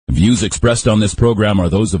views expressed on this program are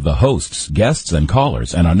those of the hosts, guests, and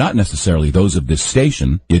callers, and are not necessarily those of this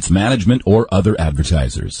station, its management, or other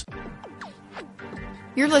advertisers.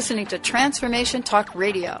 You're listening to Transformation Talk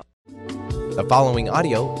Radio. The following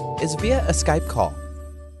audio is via a Skype call.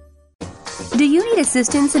 Do you need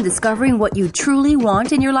assistance in discovering what you truly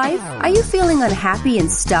want in your life? Are you feeling unhappy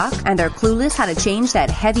and stuck and are clueless how to change that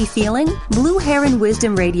heavy feeling? Blue Heron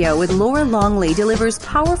Wisdom Radio with Laura Longley delivers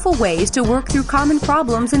powerful ways to work through common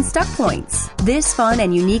problems and stuck points. This fun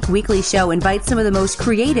and unique weekly show invites some of the most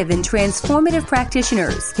creative and transformative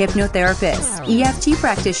practitioners, hypnotherapists, EFT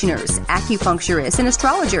practitioners, acupuncturists, and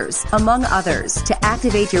astrologers, among others, to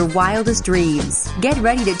activate your wildest dreams. Get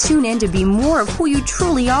ready to tune in to be more of who you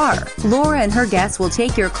truly are. Laura and her guests will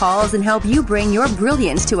take your calls and help you bring your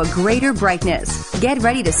brilliance to a greater brightness. Get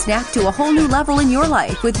ready to snap to a whole new level in your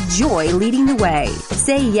life with joy leading the way.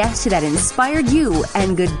 Say yes to that inspired you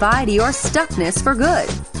and goodbye to your stuckness for good.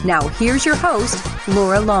 Now here's your host,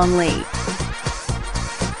 Laura Longley.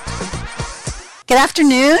 Good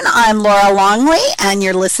afternoon, I'm Laura Longley, and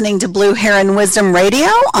you're listening to Blue Heron Wisdom Radio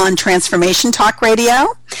on Transformation Talk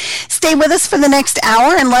Radio. Stay with us for the next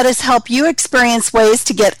hour and let us help you experience ways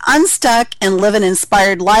to get unstuck and live an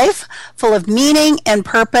inspired life full of meaning and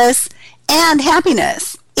purpose and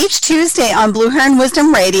happiness. Each Tuesday on Blue Heron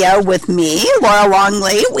Wisdom Radio with me, Laura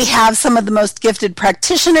Longley, we have some of the most gifted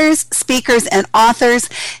practitioners, speakers, and authors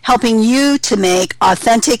helping you to make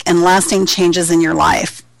authentic and lasting changes in your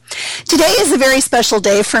life. Today is a very special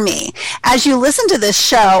day for me. As you listen to this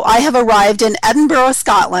show, I have arrived in Edinburgh,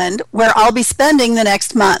 Scotland, where I'll be spending the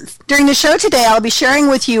next month. During the show today, I'll be sharing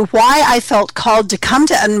with you why I felt called to come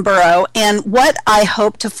to Edinburgh and what I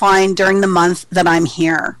hope to find during the month that I'm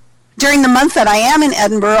here. During the month that I am in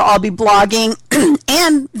Edinburgh, I'll be blogging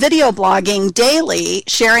and video blogging daily,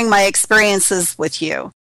 sharing my experiences with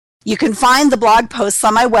you. You can find the blog posts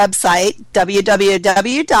on my website,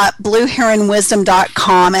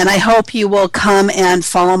 www.blueheronwisdom.com, and I hope you will come and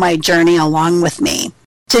follow my journey along with me.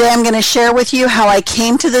 Today I'm going to share with you how I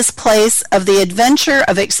came to this place of the adventure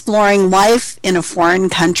of exploring life in a foreign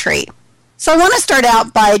country. So I want to start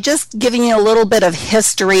out by just giving you a little bit of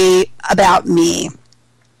history about me.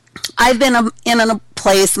 I've been in a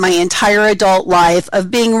place my entire adult life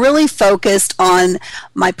of being really focused on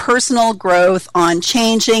my personal growth, on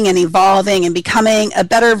changing and evolving and becoming a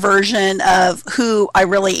better version of who I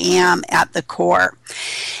really am at the core.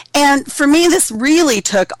 And for me, this really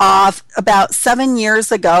took off about 7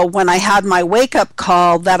 years ago when I had my wake-up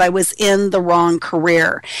call that I was in the wrong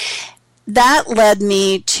career. That led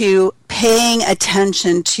me to paying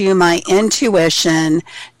attention to my intuition,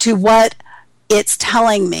 to what it's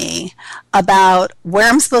telling me about where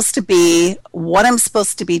I'm supposed to be, what I'm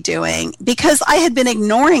supposed to be doing, because I had been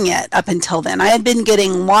ignoring it up until then. I had been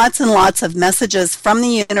getting lots and lots of messages from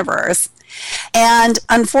the universe, and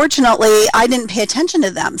unfortunately, I didn't pay attention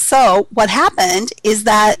to them. So what happened is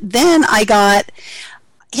that then I got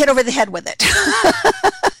hit over the head with it.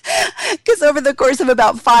 Because over the course of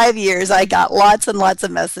about 5 years, I got lots and lots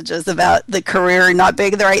of messages about the career not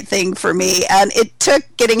being the right thing for me. And it took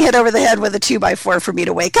getting hit over the head with a 2x4 for me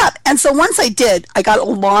to wake up. And so once I did, I got a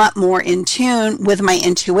lot more in tune with my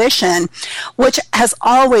intuition, which has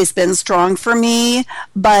always been strong for me,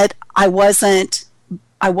 but I wasn't,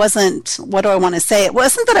 what do I want to say? It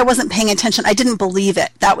wasn't that I wasn't paying attention. I didn't believe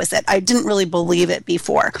it. That was it. I didn't really believe it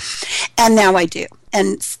before. And now I do.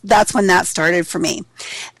 And that's when that started for me.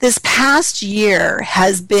 This past year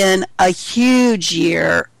has been a huge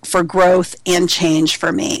year for growth and change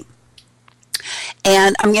for me.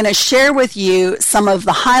 And I'm going to share with you some of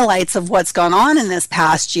the highlights of what's gone on in this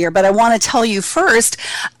past year, but I want to tell you first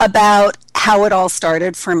about how it all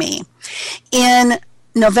started for me. In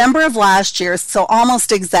November of last year, so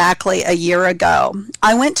almost exactly a year ago,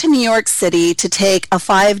 I went to New York City to take a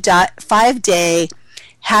five-day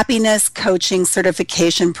happiness coaching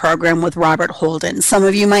certification program with Robert Holden. Some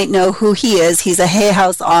of you might know who he is. He's a Hay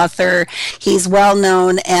House author. He's well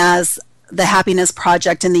known as the Happiness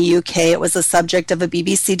Project in the UK. It was the subject of a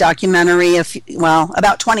BBC documentary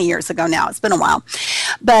about 20 years ago now. It's been a while.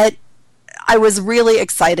 But I was really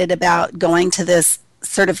excited about going to this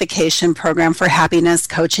certification program for happiness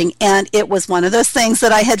coaching, and it was one of those things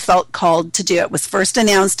that I had felt called to do. It was first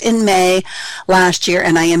announced in May last year,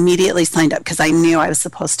 and I immediately signed up because I knew I was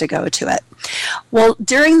supposed to go to it. Well,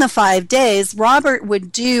 during the 5 days, Robert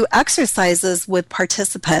would do exercises with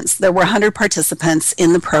participants. There were 100 participants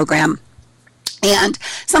in the program. And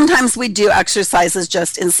sometimes we do exercises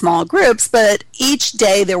just in small groups, but each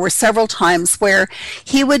day there were several times where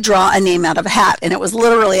he would draw a name out of a hat, and it was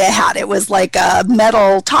literally a hat. It was like a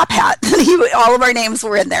metal top hat. All of our names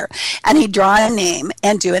were in there, and he'd draw a name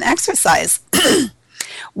and do an exercise.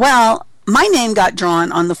 Well, my name got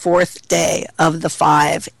drawn on the 4th day of the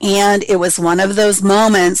 5, and it was one of those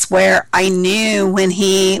moments where I knew when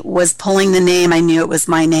he was pulling the name, I knew it was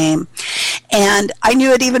my name. And I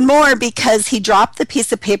knew it even more because he dropped the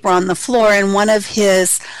piece of paper on the floor, and one of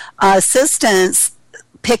his assistants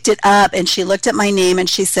picked it up, and she looked at my name and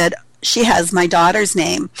she said, "She has my daughter's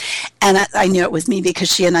name." And I knew it was me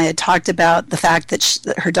because she and I had talked about the fact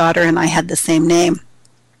that her daughter and I had the same name.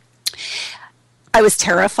 I was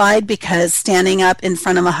terrified because standing up in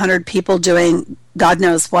front of 100 people doing God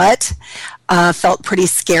knows what felt pretty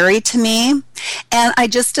scary to me. And I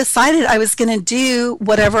just decided I was going to do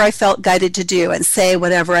whatever I felt guided to do and say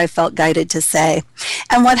whatever I felt guided to say.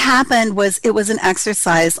 And what happened was it was an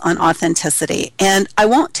exercise on authenticity. And I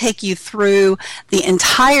won't take you through the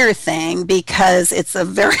entire thing because it's a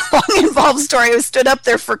very long, involved story. I stood up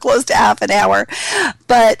there for close to half an hour.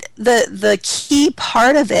 But the key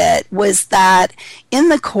part of it was that in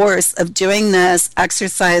the course of doing this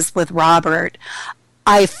exercise with Robert,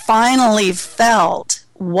 I finally felt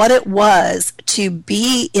what it was to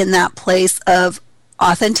be in that place of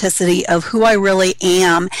authenticity of who I really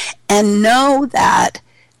am and know that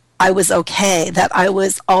I was okay, that I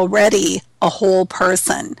was already a whole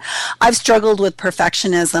person. I've struggled with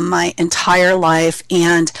perfectionism my entire life,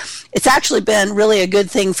 and it's actually been really a good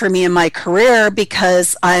thing for me in my career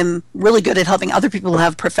because I'm really good at helping other people who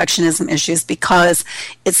have perfectionism issues because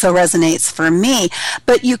it so resonates for me.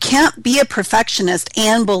 But you can't be a perfectionist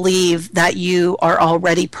and believe that you are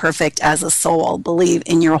already perfect as a soul, believe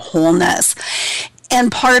in your wholeness.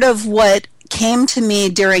 And part of what came to me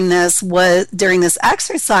during this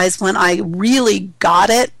exercise when I really got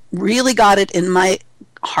it in my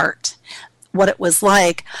heart, what it was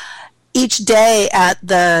like. Each day at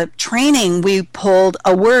the training, we pulled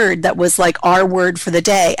a word that was like our word for the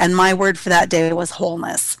day, and my word for that day was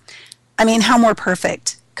wholeness. I mean, how more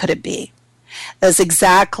perfect could it be? That's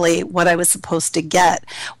exactly what I was supposed to get.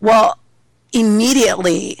 Well,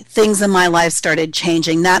 immediately, things in my life started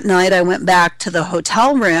changing. That night, I went back to the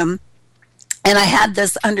hotel room, and I had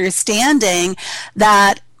this understanding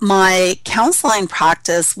that my counseling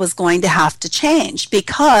practice was going to have to change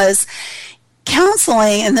because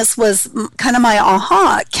counseling, and this was kind of my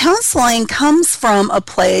aha, counseling comes from a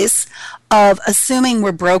place of assuming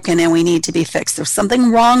we're broken and we need to be fixed. There's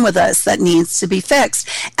something wrong with us that needs to be fixed.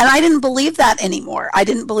 And I didn't believe that anymore. I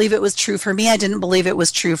didn't believe it was true for me. I didn't believe it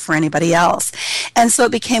was true for anybody else. And so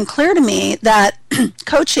it became clear to me that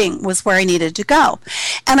coaching was where I needed to go.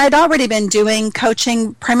 And I'd already been doing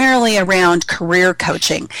coaching primarily around career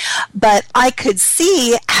coaching, but I could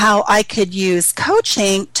see how I could use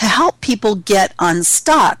coaching to help people get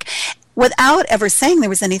unstuck without ever saying there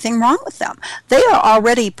was anything wrong with them. They are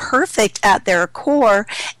already perfect at their core,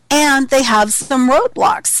 and they have some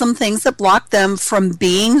roadblocks, some things that block them from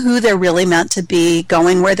being who they're really meant to be,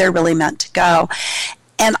 going where they're really meant to go.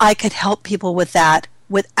 And I could help people with that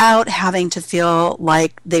without having to feel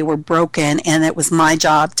like they were broken and it was my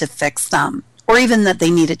job to fix them, or even that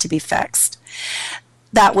they needed to be fixed.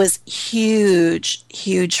 That was huge,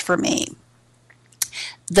 huge for me.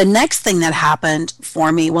 The next thing that happened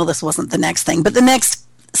for me, well, this wasn't the next thing, but the next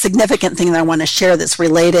significant thing that I want to share that's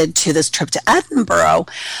related to this trip to Edinburgh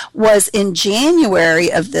was in January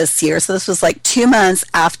of this year. So this was like 2 months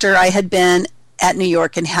after I had been at New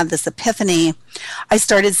York and had this epiphany. I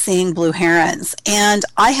started seeing blue herons, and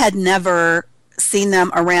I had never seen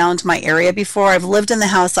them around my area before. I've lived in the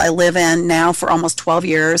house I live in now for almost 12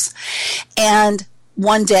 years, and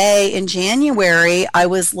one day in January, I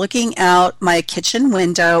was looking out my kitchen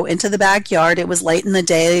window into the backyard. It was late in the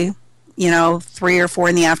day, 3 or 4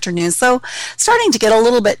 in the afternoon. So starting to get a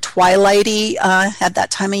little bit twilighty at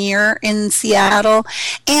that time of year in Seattle.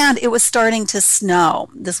 And it was starting to snow.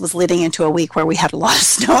 This was leading into a week where we had a lot of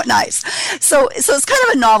snow and ice. So it's kind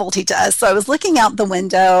of a novelty to us. So I was looking out the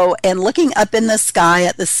window and looking up in the sky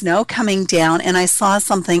at the snow coming down, and I saw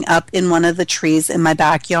something up in one of the trees in my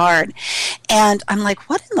backyard. And I'm like,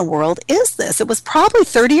 what in the world is this? It was probably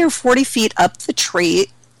 30 or 40 feet up the tree.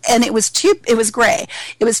 And it was gray.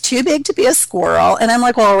 It was too big to be a squirrel. And I'm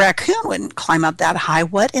like, well, a raccoon wouldn't climb up that high.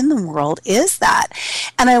 What in the world is that?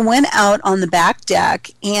 And I went out on the back deck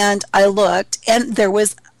and I looked, and there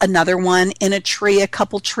was another one in a tree, a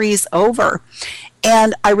couple trees over.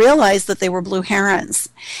 And I realized that they were blue herons.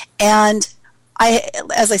 And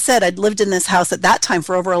as I said, I'd lived in this house at that time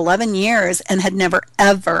for over 11 years and had never,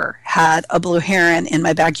 ever had a blue heron in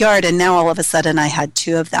my backyard. And now all of a sudden I had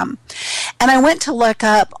 2 of them. And I went to look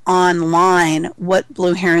up online what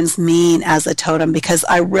blue herons mean as a totem because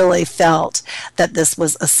I really felt that this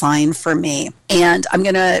was a sign for me. And I'm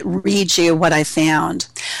going to read you what I found.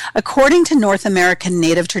 According to North American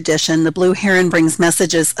Native tradition, the blue heron brings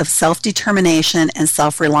messages of self-determination and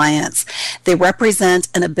self-reliance. They represent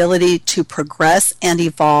an ability to progress and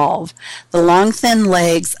evolve. The long, thin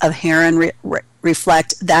legs of heron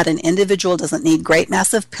reflect that an individual doesn't need great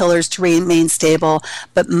massive pillars to remain stable,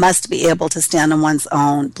 but must be able to stand on one's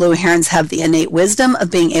own. Blue herons have the innate wisdom of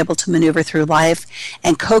being able to maneuver through life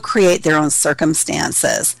and co-create their own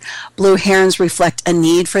circumstances. Blue herons reflect a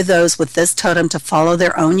need for those with this totem to follow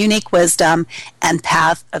their own unique wisdom and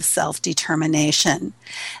path of self-determination.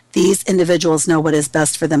 These individuals know what is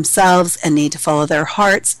best for themselves and need to follow their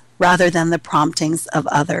hearts rather than the promptings of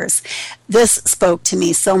others. This spoke to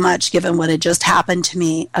me so much given what had just happened to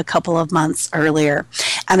me a couple of months earlier.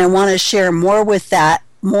 And I want to share more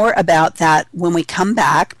about that when we come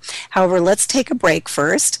back. However, let's take a break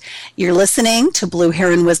first. You're listening to Blue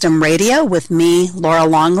Heron Wisdom Radio with me, Laura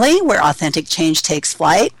Longley, where authentic change takes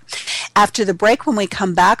flight. After the break, when we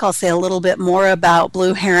come back, I'll say a little bit more about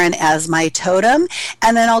blue heron as my totem,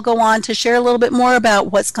 and then I'll go on to share a little bit more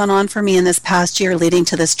about what's gone on for me in this past year leading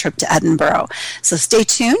to this trip to Edinburgh. So stay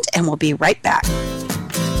tuned, and we'll be right back.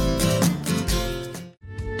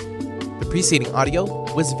 The preceding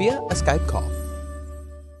audio was via a Skype call.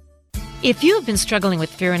 If you have been struggling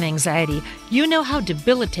with fear and anxiety, you know how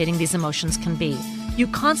debilitating these emotions can be. You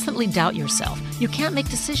constantly doubt yourself, you can't make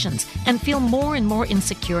decisions, and feel more and more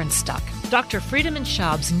insecure and stuck. Dr. Friedemann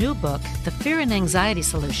Schaub's new book, The Fear and Anxiety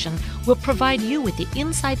Solution, will provide you with the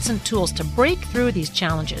insights and tools to break through these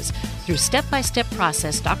challenges. Through step-by-step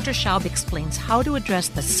process, Dr. Schaub explains how to address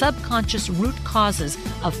the subconscious root causes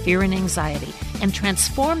of fear and anxiety and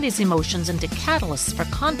transform these emotions into catalysts for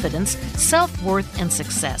confidence, self-worth, and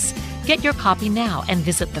success. Get your copy now and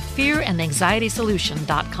visit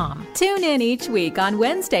thefearandanxietysolution.com. Tune in each week on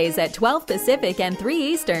Wednesdays at 12 Pacific and 3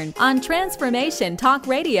 Eastern on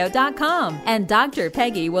TransformationTalkRadio.com. And Dr.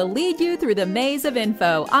 Peggy will lead you through the maze of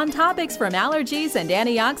info on topics from allergies and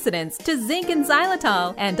antioxidants to zinc and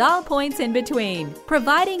xylitol and all points in between,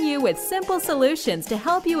 providing you with simple solutions to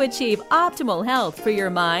help you achieve optimal health for your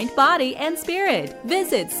mind, body, and spirit.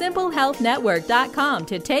 Visit SimpleHealthNetwork.com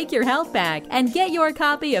to take your health back and get your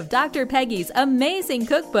copy of Dr. Peggy's amazing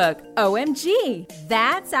cookbook. OMG,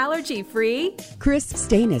 that's allergy-free. Chris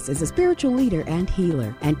Stanis is a spiritual leader and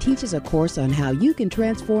healer and teaches a course on how you can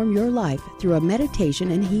transform your life through a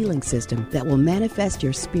meditation and healing system that will manifest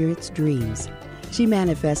your spirit's dreams. She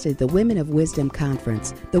manifested the Women of Wisdom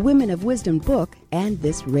Conference, the Women of Wisdom book, and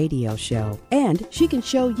this radio show. And she can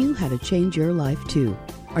show you how to change your life too.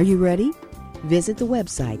 Are you ready? Visit the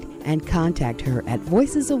website and contact her at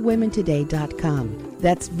voicesofwomentoday.com.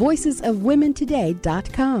 That's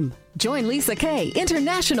voicesofwomentoday.com. Join Lisa Kay,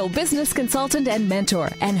 international business consultant and mentor,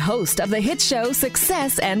 and host of the hit show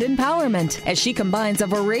Success and Empowerment, as she combines a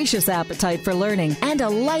voracious appetite for learning and a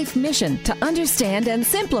life mission to understand and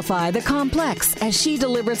simplify the complex as she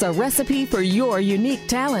delivers a recipe for your unique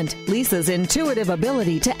talent. Lisa's intuitive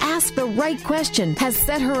ability to ask the right question has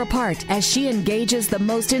set her apart as she engages the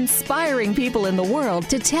most inspiring people in the world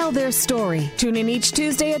to tell their story. Tune in each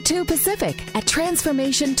Tuesday at 2 Pacific at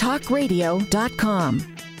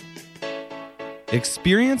TransformationTalkRadio.com.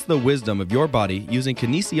 Experience the wisdom of your body using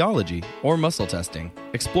kinesiology or muscle testing.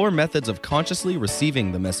 Explore methods of consciously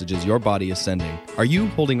receiving the messages your body is sending. Are you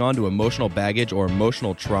holding on to emotional baggage or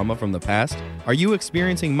emotional trauma from the past? Are you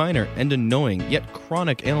experiencing minor and annoying yet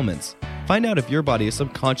chronic ailments? Find out if your body is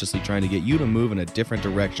subconsciously trying to get you to move in a different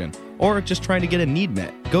direction or just trying to get a need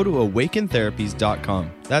met. Go to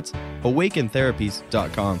awakentherapies.com. That's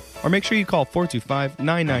awakentherapies.com. Or make sure you call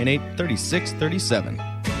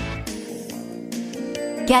 425-998-3637.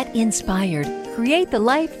 Get inspired. Create the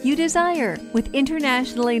life you desire with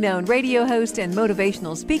internationally known radio host and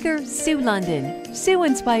motivational speaker Sue London. Sue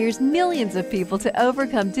inspires millions of people to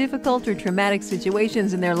overcome difficult or traumatic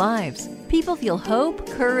situations in their lives. People feel hope,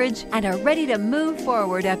 courage, and are ready to move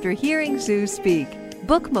forward after hearing Sue speak.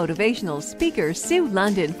 Book motivational speaker Sue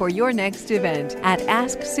London for your next event at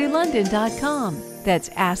AskSueLondon.com. That's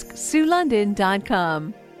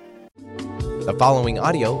AskSueLondon.com. The following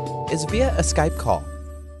audio is via a Skype call.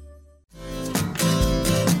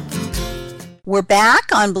 We're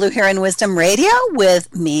back on Blue Heron Wisdom Radio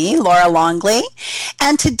with me, Laura Longley,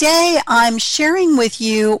 and today I'm sharing with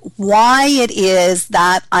you why it is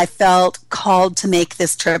that I felt called to make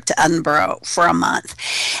this trip to Edinburgh for a month.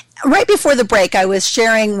 right before the break, I was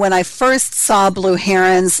sharing when I first saw blue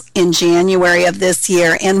herons in January of this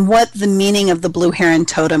year and what the meaning of the blue heron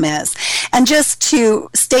totem is. And just to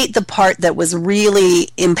state the part that was really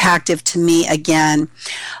impactful to me again,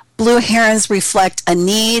 blue herons reflect a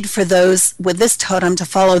need for those with this totem to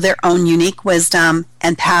follow their own unique wisdom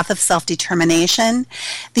and path of self-determination.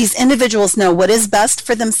 These individuals know what is best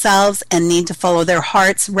for themselves and need to follow their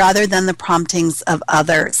hearts rather than the promptings of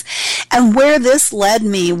others. And where this led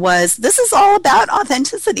me was, this is all about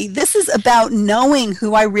authenticity. This is about knowing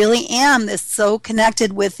who I really am. This is so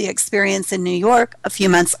connected with the experience in New York a few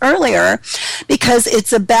months earlier, because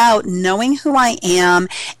it's about knowing who I am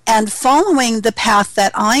and following the path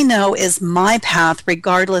that I know is my path,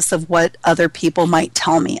 regardless of what other people might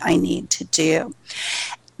tell me I need to do.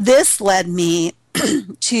 This led me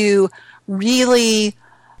to really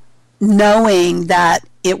knowing that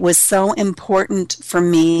it was so important for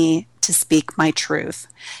me to speak my truth,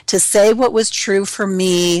 to say what was true for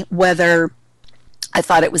me, whether I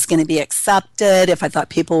thought it was going to be accepted, if I thought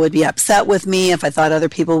people would be upset with me, if I thought other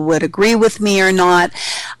people would agree with me or not.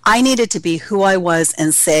 I needed to be who I was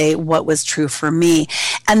and say what was true for me.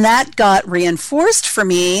 And that got reinforced for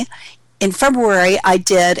me. In February, I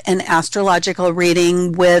did an astrological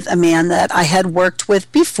reading with a man that I had worked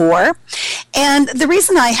with before. And the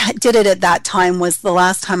reason I did it at that time was the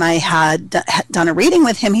last time I had done a reading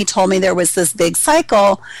with him, he told me there was this big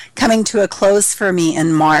cycle coming to a close for me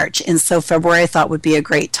in March. And so February I thought would be a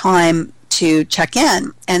great time to check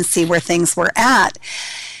in and see where things were at.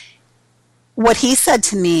 What he said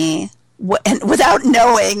to me, and without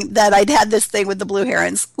knowing that I'd had this thing with the blue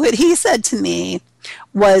herons, what he said to me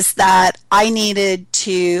was that I needed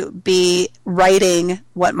to be writing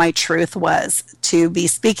what my truth was, to be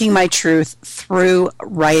speaking my truth through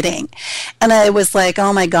writing. And I was like,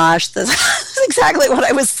 oh my gosh, this is exactly what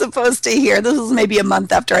I was supposed to hear. This was maybe a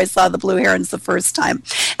month after I saw the blue herons the first time.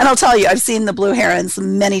 And I'll tell you, I've seen the blue herons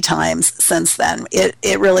many times since then.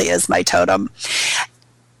 It really is my totem.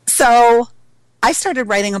 So I started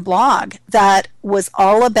writing a blog that was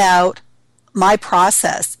all about my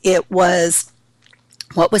process. It was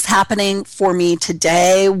what was happening for me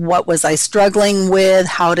today, what was I struggling with,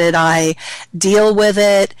 how did I deal with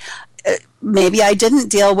it. Maybe I didn't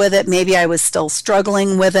deal with it, maybe I was still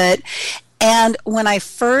struggling with it. And when I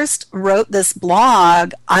first wrote this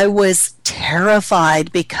blog, I was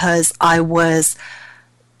terrified because I was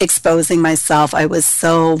exposing myself. I was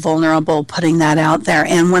so vulnerable putting that out there.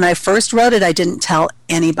 And when I first wrote it, I didn't tell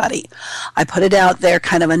anybody. I put it out there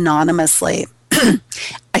kind of anonymously.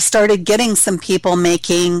 I started getting some people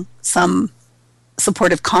making some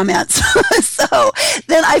supportive comments. So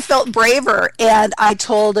then I felt braver, and I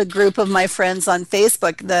told a group of my friends on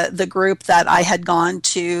Facebook, the group that I had gone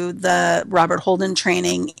to the Robert Holden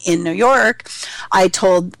training in New York,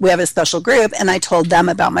 we have a special group, and I told them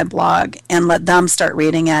about my blog and let them start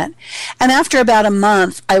reading it. And after about a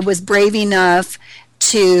month, I was brave enough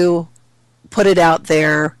to put it out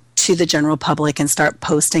there to the general public and start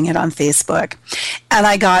posting it on Facebook. And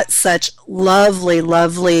I got such lovely,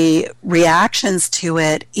 lovely reactions to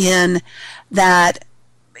it, in that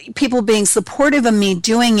people being supportive of me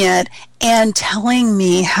doing it and telling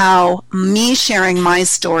me how me sharing my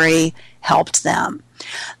story helped them.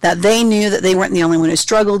 That they knew that they weren't the only one who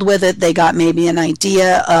struggled with it. They got maybe an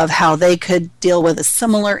idea of how they could deal with a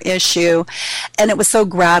similar issue. And it was so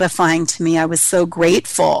gratifying to me. I was so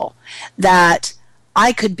grateful that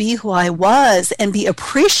I could be who I was and be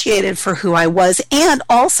appreciated for who I was, and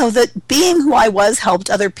also that being who I was helped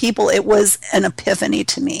other people. It was an epiphany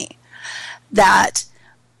to me that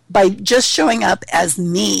by just showing up as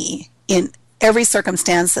me in every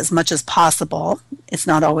circumstance as much as possible, it's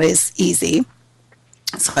not always easy,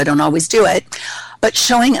 so I don't always do it, but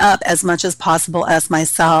showing up as much as possible as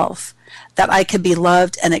myself, that I could be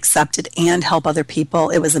loved and accepted and help other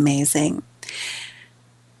people. It was amazing.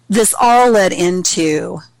 This all led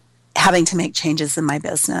into having to make changes in my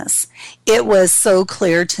business. It was so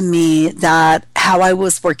clear to me that how I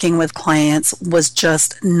was working with clients was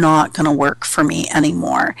just not going to work for me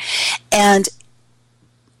anymore. And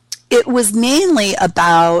it was mainly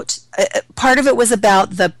about, part of it was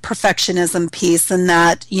about the perfectionism piece, and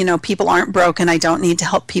that, people aren't broken. I don't need to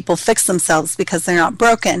help people fix themselves because they're not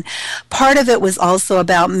broken. Part of it was also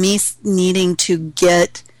about me needing to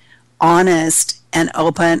get honest and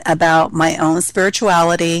open about my own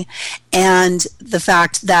spirituality, and the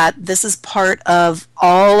fact that this is part of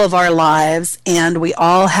all of our lives, and we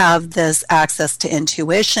all have this access to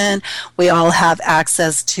intuition. We all have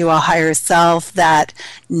access to a higher self that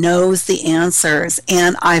knows the answers,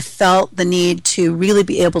 and I felt the need to really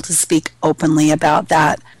be able to speak openly about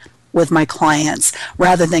that with my clients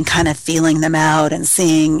rather than kind of feeling them out and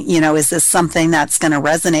seeing, is this something that's going to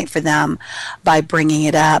resonate for them by bringing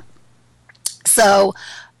it up. So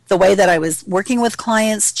the way that I was working with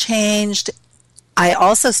clients changed. I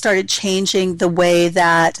also started changing the way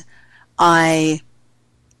that I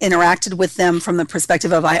interacted with them from the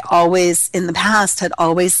perspective of I always, in the past, had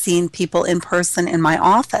always seen people in person in my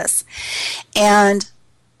office. And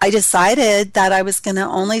I decided that I was going to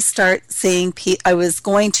only start seeing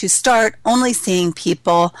only seeing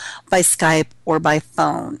people by Skype or by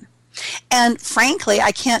phone. And frankly,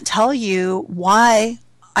 I can't tell you why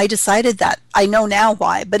I decided that. I know now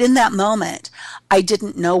why, but in that moment, I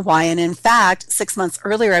didn't know why. And in fact, 6 months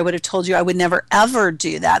earlier, I would have told you I would never ever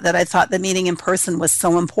do that I thought the meeting in person was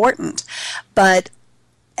so important. But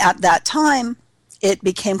at that time, it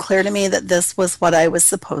became clear to me that this was what I was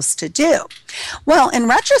supposed to do. Well, in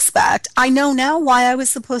retrospect, I know now why I was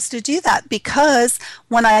supposed to do that, because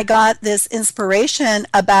when I got this inspiration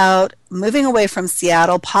about moving away from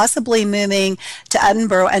Seattle, possibly moving to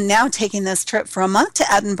Edinburgh, and now taking this trip for a month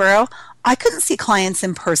to Edinburgh, I couldn't see clients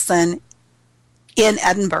in person in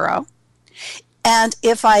Edinburgh. And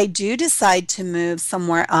if I do decide to move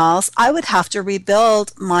somewhere else, I would have to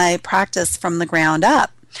rebuild my practice from the ground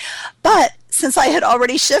up. But since I had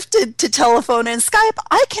already shifted to telephone and Skype,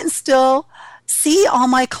 I can still see all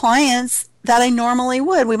my clients that I normally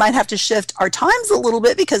would. We might have to shift our times a little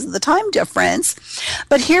bit because of the time difference.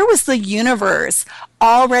 But here was the universe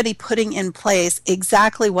already putting in place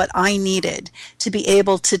exactly what I needed to be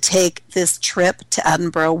able to take this trip to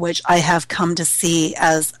Edinburgh, which I have come to see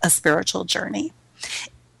as a spiritual journey.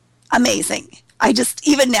 Amazing. I just,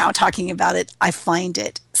 even now talking about it, I find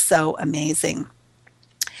it so amazing.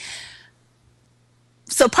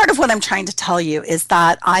 So part of what I'm trying to tell you is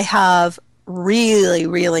that I have really,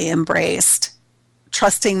 really embraced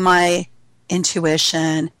trusting my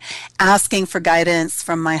intuition, asking for guidance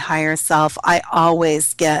from my higher self. I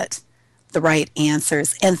always get the right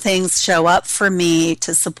answers, and things show up for me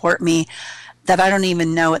to support me that I don't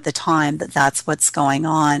even know at the time that that's what's going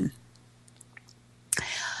on.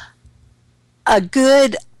 A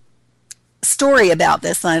good story about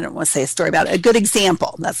this, and I don't want to say a story about it, a good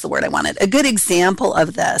example, that's the word I wanted. A good example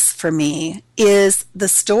of this for me is the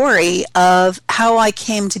story of how I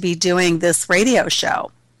came to be doing this radio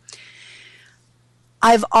show.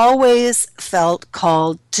 I've always felt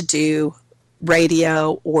called to do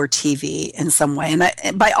radio or TV in some way.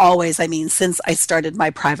 And by always, I mean since I started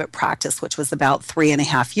my private practice, which was about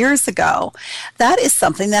 3.5 years ago. That is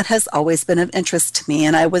something that has always been of interest to me.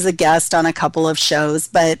 And I was a guest on a couple of shows,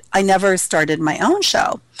 but I never started my own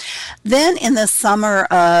show. Then in the summer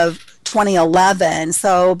of 2011,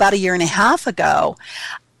 so about 1.5 years ago,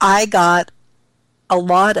 I got a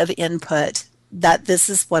lot of input that this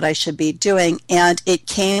is what I should be doing. And it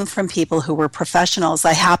came from people who were professionals.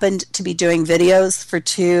 I happened to be doing videos for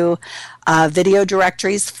 2 video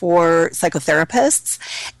directories for psychotherapists.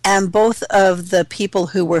 And both of the people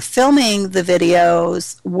who were filming the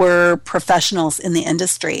videos were professionals in the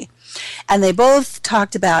industry. And they both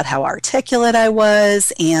talked about how articulate I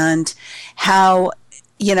was and how,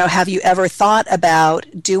 have you ever thought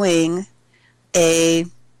about doing a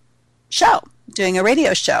show? Doing a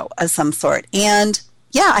radio show of some sort. And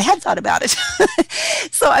yeah, I had thought about it.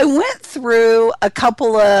 So I went through a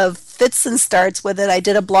couple of fits and starts with it. I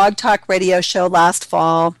did a blog talk radio show last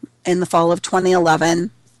fall, in the fall of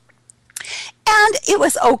 2011. And it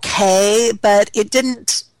was okay, but it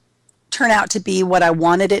didn't turn out to be what I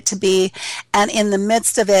wanted it to be. And in the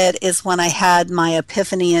midst of it is when I had my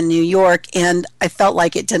epiphany in New York, and I felt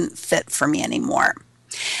like it didn't fit for me anymore.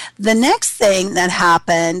 The next thing that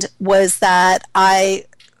happened was that I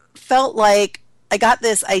felt like I got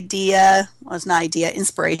this idea, well, it's not idea,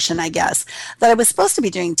 inspiration, I guess, that I was supposed to be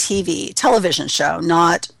doing television show,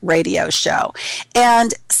 not radio show.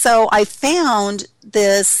 And so I found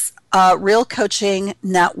this Real Coaching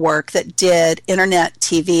Network that did internet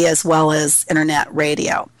TV as well as internet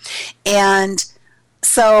radio. And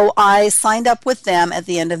so I signed up with them at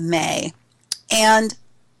the end of May. And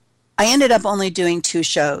I ended up only doing 2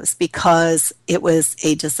 shows because it was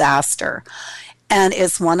a disaster. And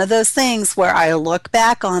it's one of those things where I look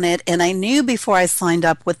back on it, and I knew before I signed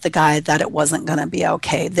up with the guy that it wasn't going to be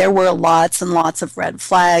okay. There were lots and lots of red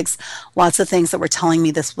flags, lots of things that were telling me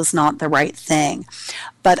this was not the right thing.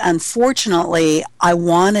 But unfortunately, I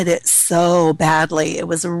wanted it so badly. It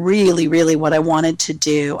was really, really what I wanted to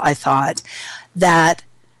do, I thought, that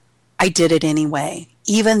I did it anyway,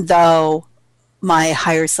 even though my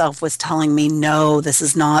higher self was telling me, no, this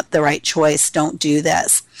is not the right choice. Don't do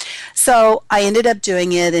this. So I ended up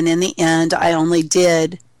doing it. And in the end, I only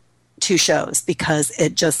did 2 shows because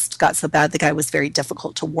it just got so bad. The guy was very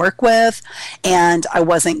difficult to work with, and I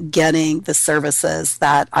wasn't getting the services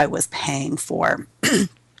that I was paying for.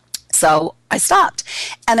 So I stopped.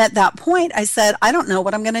 And at that point, I said, I don't know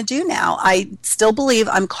what I'm going to do now. I still believe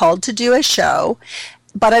I'm called to do a show,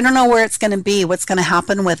 but I don't know where it's going to be, what's going to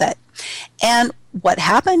happen with it. And what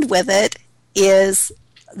happened with it is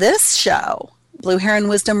this show, Blue Heron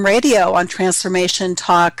Wisdom Radio on Transformation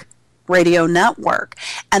Talk Radio Network.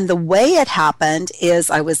 And the way it happened is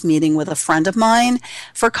I was meeting with a friend of mine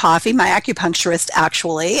for coffee, my acupuncturist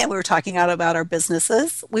actually, and we were talking about our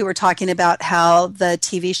businesses. We were talking about how the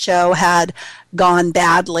TV show had gone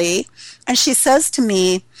badly. And she says to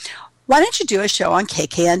me, why don't you do a show on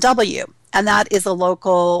KKNW? And that is a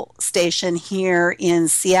local station here in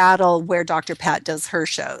Seattle where Dr. Pat does her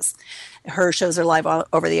shows. Her shows are live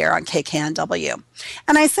over the air on KKNW.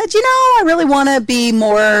 And I said, I really want to be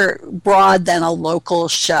more broad than a local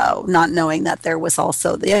show, not knowing that there was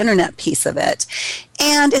also the internet piece of it.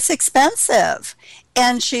 And it's expensive.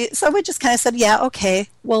 And so we just kind of said, yeah, okay.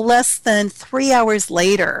 Well, less than 3 hours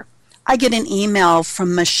later, I get an email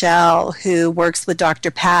from Michelle, who works with Dr.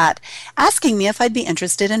 Pat, asking me if I'd be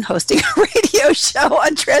interested in hosting a radio show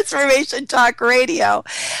on Transformation Talk Radio.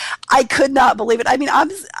 I could not believe it. I mean,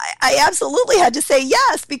 I absolutely had to say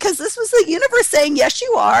yes, because this was the universe saying, yes,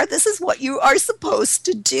 you are. This is what you are supposed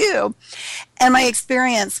to do. And my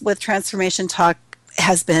experience with Transformation Talk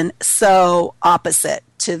has been so opposite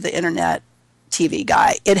to the internet TV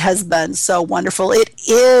guy. It has been so wonderful. It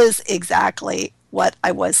is exactly what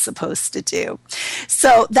I was supposed to do.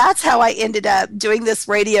 So that's how I ended up doing this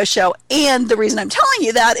radio show. And the reason I'm telling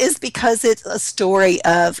you that is because it's a story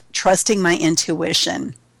of trusting my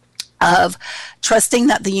intuition, of trusting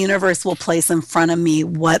that the universe will place in front of me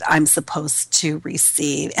what I'm supposed to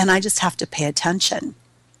receive. And I just have to pay attention.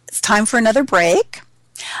 It's time for another break.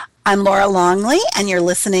 I'm Laura Longley, and you're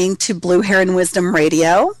listening to Blue Heron Wisdom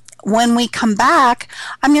Radio. When we come back,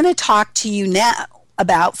 I'm going to talk to you now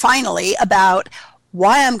about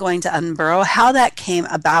why I'm going to Edinburgh, how that came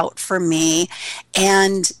about for me,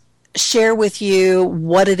 and share with you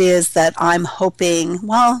what it is that I'm hoping,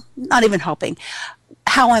 well, not even hoping,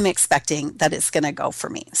 how I'm expecting that it's going to go for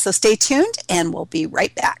me. So stay tuned, and we'll be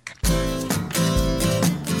right back.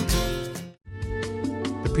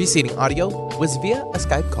 The preceding audio was via a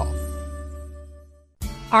Skype call.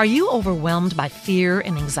 Are you overwhelmed by fear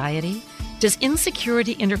and anxiety? Does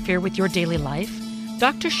insecurity interfere with your daily life?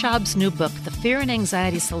 Dr. Schaub's new book, The Fear and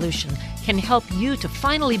Anxiety Solution, can help you to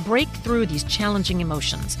finally break through these challenging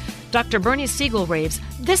emotions. Dr. Bernie Siegel raves,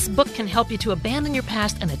 this book can help you to abandon your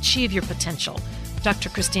past and achieve your potential. Dr.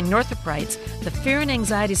 Christine Northrup writes, The Fear and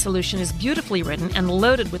Anxiety Solution is beautifully written and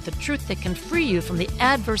loaded with the truth that can free you from the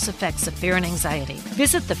adverse effects of fear and anxiety.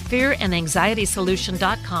 Visit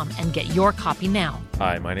thefearandanxietysolution.com and get your copy now.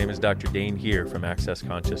 Hi, my name is Dr. Dane here from Access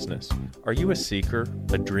Consciousness. Are you a seeker,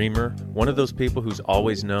 a dreamer, one of those people who's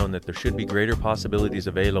always known that there should be greater possibilities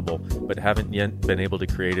available but haven't yet been able to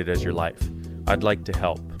create it as your life? I'd like to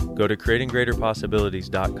help. Go to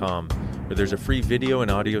creatinggreaterpossibilities.com, where there's a free video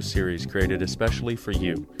and audio series created especially for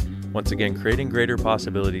you. Once again,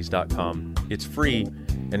 creatinggreaterpossibilities.com. It's free,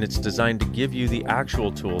 and it's designed to give you the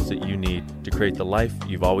actual tools that you need to create the life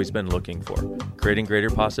you've always been looking for.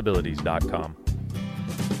 creatinggreaterpossibilities.com.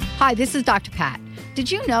 Hi, this is Dr. Pat.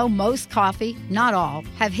 Did you know most coffee, not all,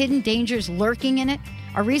 have hidden dangers lurking in it?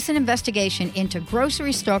 A recent investigation into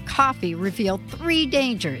grocery store coffee revealed 3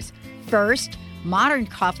 dangers. First, modern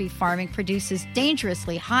coffee farming produces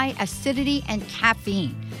dangerously high acidity and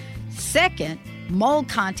caffeine. Second, mold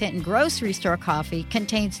content in grocery store coffee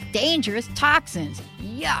contains dangerous toxins.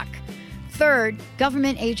 Yuck. Third,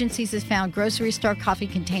 government agencies have found grocery store coffee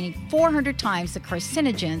containing 400 times the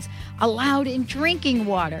carcinogens allowed in drinking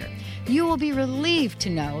water. You will be relieved to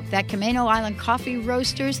know that Camino Island Coffee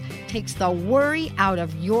Roasters takes the worry out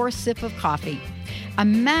of your sip of coffee.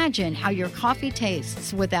 Imagine how your coffee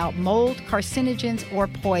tastes without mold, carcinogens, or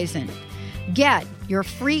poison. Get your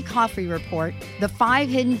free coffee report, The 5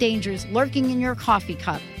 Hidden Dangers Lurking in Your Coffee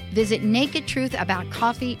Cup. Visit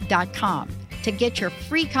nakedtruthaboutcoffee.com to get your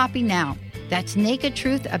free copy now. That's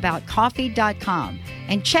nakedtruthaboutcoffee.com.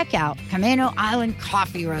 And check out Camino Island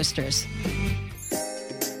Coffee Roasters.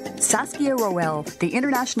 Saskia Roel, the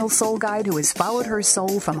international soul guide who has followed her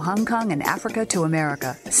soul from Hong Kong and Africa to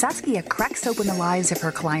America. Saskia cracks open the lives of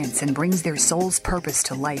her clients and brings their soul's purpose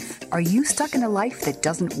to life. Are you stuck in a life that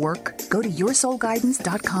doesn't work? Go to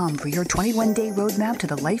yoursoulguidance.com for your 21-day roadmap to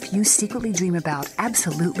the life you secretly dream about,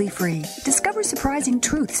 absolutely free. Discover surprising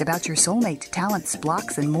truths about your soulmate, talents,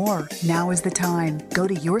 blocks, and more. Now is the time. Go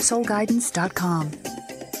to yoursoulguidance.com.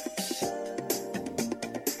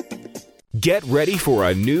 Get ready for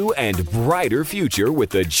a new and brighter future with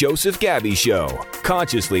the Joseph Gabby Show.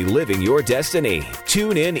 Consciously living your destiny.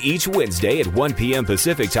 Tune in each Wednesday at 1 p.m.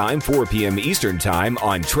 Pacific Time, 4 p.m. Eastern Time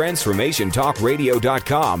on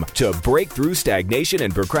TransformationTalkRadio.com to break through stagnation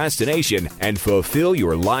and procrastination and fulfill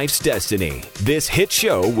your life's destiny. This hit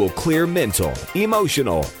show will clear mental,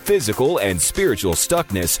 emotional, physical, and spiritual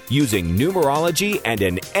stuckness using numerology and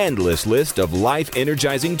an endless list of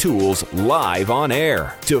life-energizing tools live on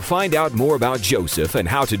air. To find out more about Joseph and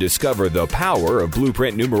how to discover the power of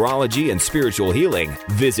blueprint numerology and spiritual healing,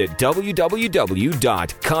 visit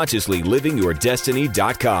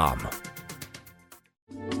www.consciouslylivingyourdestiny.com.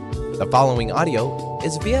 The following audio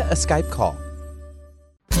is via a Skype call.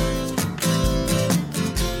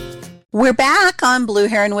 We're back on Blue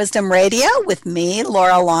Heron Wisdom Radio with me,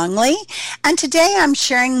 Laura Longley, and today I'm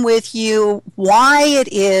sharing with you why it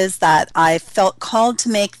is that I felt called to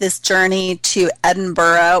make this journey to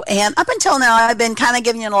Edinburgh. And up until now, I've been kind of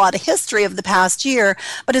giving you a lot of history of the past year,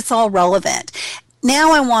 but it's all relevant.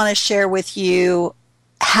 Now I want to share with you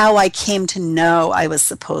how I came to know I was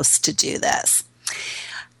supposed to do this.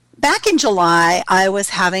 Back in July, I was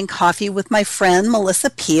having coffee with my friend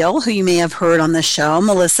Melissa Peel, who you may have heard on the show.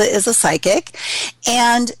 Melissa is a psychic,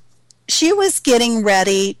 and she was getting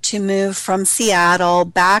ready to move from Seattle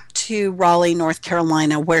back to Raleigh, North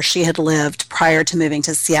Carolina, where she had lived prior to moving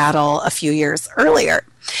to Seattle a few years earlier.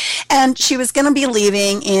 And she was going to be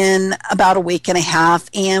leaving in about a week and a half,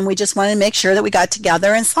 and we just wanted to make sure that we got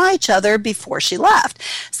together and saw each other before she left.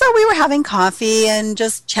 So we were having coffee and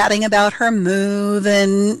just chatting about her move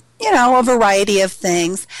and, you know, a variety of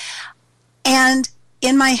things. And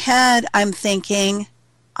in my head, I'm thinking,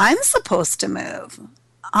 I'm supposed to move.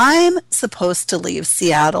 I'm supposed to leave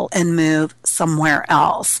Seattle and move somewhere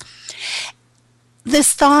else.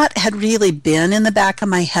 This thought had really been in the back of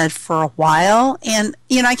my head for a while, and,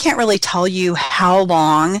 you know, I can't really tell you how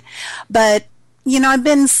long, but, you know, I've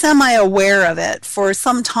been semi-aware of it for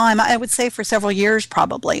some time. I would say for several years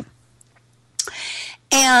probably.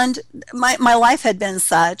 And my life had been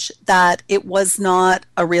such that it was not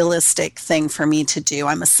a realistic thing for me to do.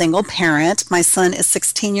 I'm a single parent. My son is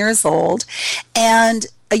 16 years old, and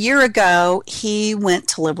a year ago, he went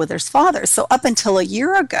to live with his father. So up until a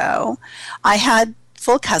year ago, I had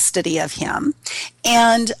full custody of him,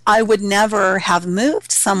 and I would never have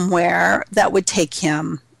moved somewhere that would take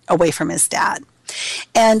him away from his dad.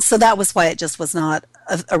 And so that was why it just was not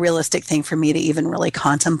a realistic thing for me to even really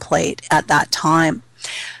contemplate at that time.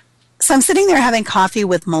 So I'm sitting there having coffee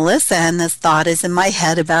with Melissa, and this thought is in my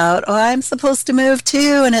head about, oh, I'm supposed to move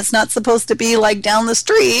too, and it's not supposed to be like down the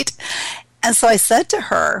street. And so I said to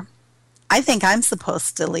her, I think I'm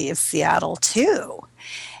supposed to leave Seattle too.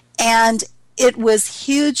 And it was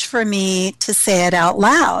huge for me to say it out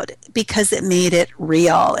loud because it made it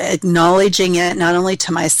real, acknowledging it not only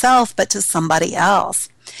to myself, but to somebody else.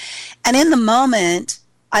 And in the moment,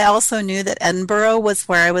 I also knew that Edinburgh was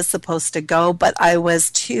where I was supposed to go, but I was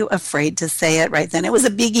too afraid to say it right then. It was a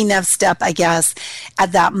big enough step, I guess,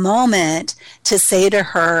 at that moment to say to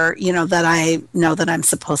her, you know, that I know that I'm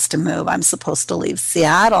supposed to move. I'm supposed to leave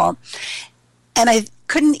Seattle. And I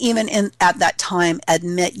couldn't even at that time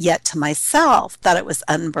admit yet to myself that it was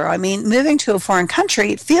Edinburgh. I mean, moving to a foreign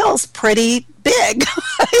country feels pretty big.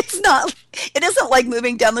 It isn't like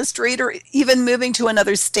moving down the street or even moving to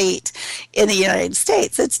another state in the United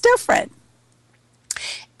States. It's different.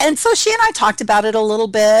 And so she and I talked about it a little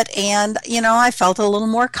bit, and, you know, I felt a little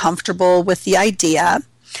more comfortable with the idea.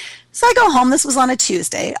 So I go home. This was on a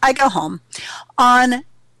Tuesday. I go home. On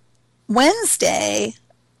Wednesday,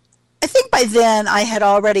 I think by then I had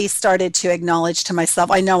already started to acknowledge to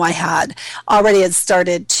myself, I know I had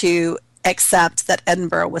started to accept that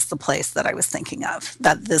Edinburgh was the place that I was thinking of,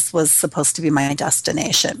 that this was supposed to be my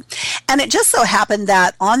destination. And it just so happened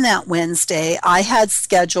that on that Wednesday, I had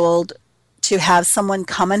scheduled to have someone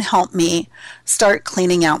come and help me start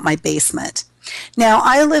cleaning out my basement. Now,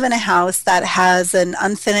 I live in a house that has an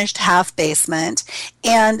unfinished half basement,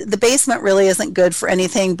 and the basement really isn't good for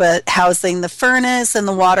anything but housing the furnace and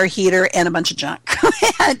the water heater and a bunch of junk.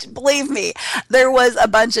 And believe me, there was a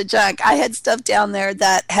bunch of junk. I had stuff down there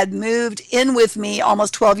that had moved in with me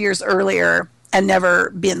almost 12 years earlier and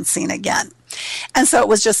never been seen again. And so it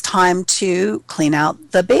was just time to clean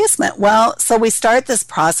out the basement. Well, so we start this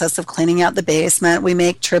process of cleaning out the basement. We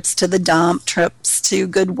make trips to the dump, trips to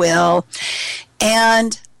Goodwill.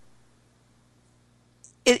 And,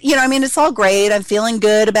 it's all great. I'm feeling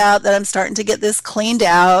good about that. I'm starting to get this cleaned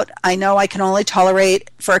out. I know I can only tolerate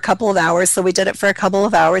for a couple of hours, so we did it for a couple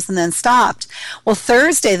of hours and then stopped. Well,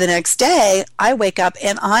 Thursday, the next day, I wake up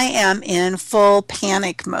and I am in full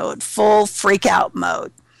panic mode, full freak out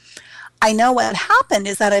mode. I know what happened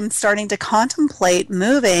is that I'm starting to contemplate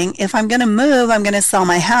moving. If I'm going to move, I'm going to sell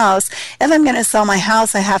my house. If I'm going to sell my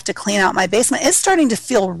house, I have to clean out my basement. It's starting to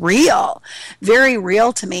feel real, very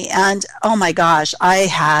real to me. And oh my gosh, I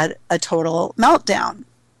had a total meltdown.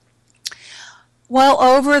 Well,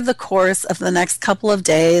 over the course of the next couple of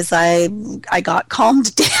days, I got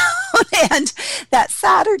calmed down. And that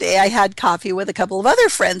Saturday, I had coffee with a couple of other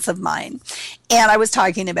friends of mine. And I was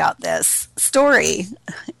talking about this story.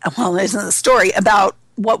 Well, it isn't a story, about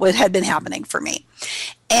what had been happening for me.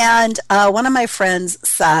 And one of my friends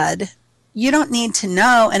said, you don't need to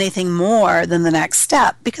know anything more than the next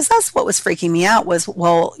step, because that's what was freaking me out was,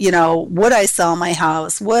 well, would I sell my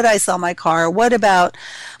house? Would I sell my car? What about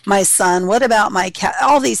my son? What about my cat?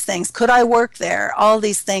 All these things. Could I work there? All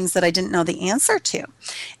these things that I didn't know the answer to.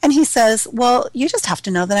 And he says, well, you just have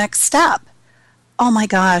to know the next step. Oh my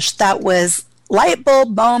gosh, that was light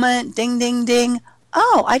bulb moment, ding, ding, ding.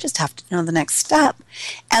 Oh, I just have to know the next step.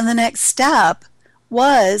 And the next step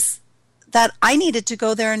was that I needed to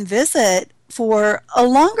go there and visit for a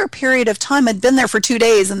longer period of time. I'd been there for 2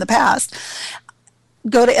 days in the past.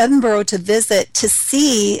 Go to Edinburgh to visit to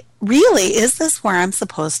see, really, is this where I'm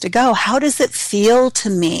supposed to go? How does it feel to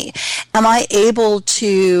me? Am I able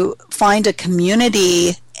to find a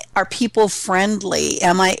community? Are people friendly?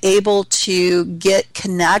 Am I able to get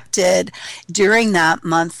connected during that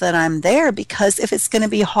month that I'm there? Because if it's going to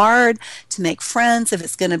be hard to make friends, if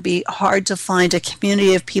it's going to be hard to find a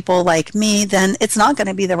community of people like me, then it's not going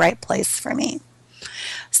to be the right place for me.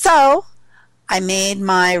 So I made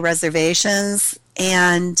my reservations,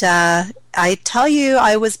 and I tell you,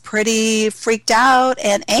 I was pretty freaked out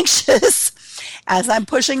and anxious as I'm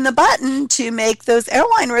pushing the button to make those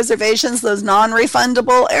airline reservations, those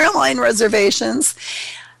non-refundable airline reservations.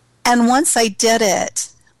 And once I did it,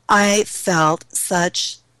 I felt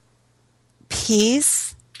such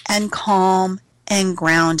peace and calm and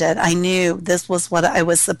grounded. I knew this was what I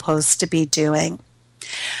was supposed to be doing.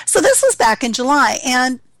 So this was back in July,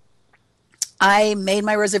 and I made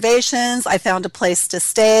my reservations. I found a place to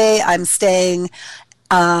stay. I'm staying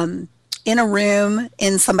in a room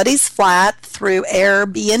in somebody's flat through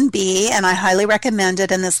Airbnb, and I highly recommend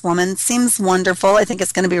it, and this woman seems wonderful. I think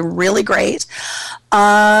it's going to be really great.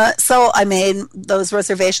 So I made those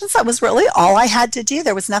reservations. That was really all I had to do.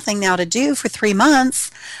 There was nothing now to do for 3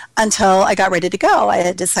 months until I got ready to go. I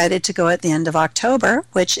had decided to go at the end of October,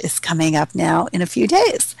 which is coming up now in a few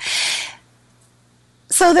days.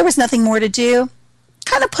 So there was nothing more to do.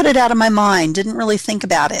 Kind of put it out of my mind, didn't really think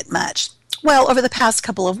about it much. Well, over the past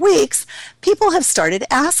couple of weeks, people have started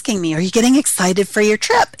asking me, are you getting excited for your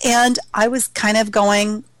trip? And I was kind of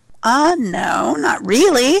going, no, not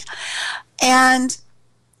really. And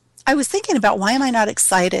I was thinking about, why am I not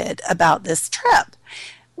excited about this trip?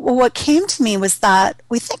 Well, what came to me was that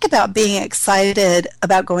we think about being excited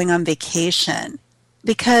about going on vacation,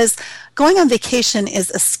 because going on vacation is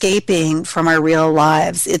escaping from our real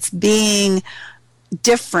lives. It's being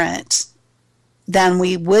different than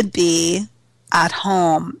we would be at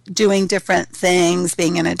home, doing different things,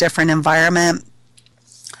 being in a different environment.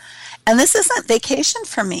 And this isn't vacation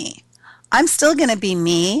for me. I'm still going to be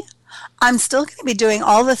me. I'm still going to be doing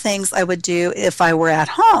all the things I would do if I were at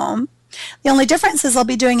home. The only difference is I'll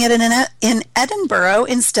be doing it in Edinburgh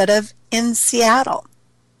instead of in Seattle.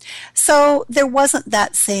 So there wasn't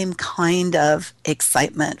that same kind of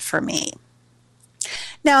excitement for me.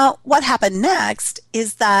 Now, what happened next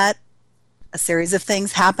is that a series of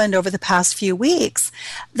things happened over the past few weeks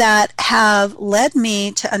that have led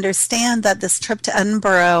me to understand that this trip to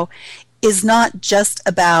Edinburgh is not just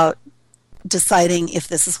about deciding if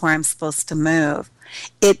this is where I'm supposed to move.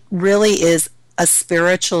 It really is a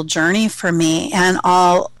spiritual journey for me, and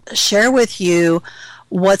I'll share with you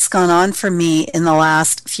what's gone on for me in the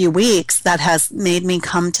last few weeks that has made me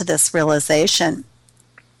come to this realization.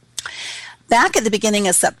 Back at the beginning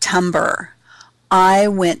of September, I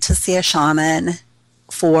went to see a shaman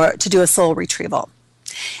to do a soul retrieval.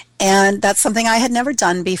 And that's something I had never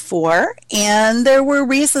done before. And there were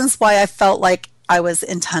reasons why I felt like I was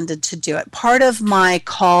intended to do it. Part of my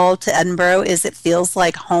call to Edinburgh is it feels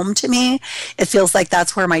like home to me. It feels like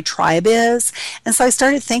that's where my tribe is. And so I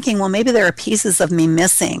started thinking, well, maybe there are pieces of me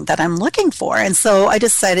missing that I'm looking for. And so I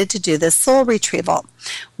decided to do this soul retrieval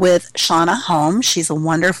with Shauna Holm. She's a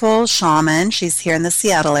wonderful shaman. She's here in the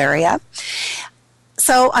Seattle area.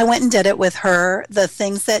 So I went and did it with her. The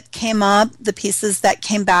things that came up, the pieces that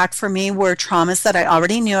came back for me were traumas that I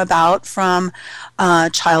already knew about from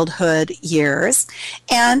childhood years.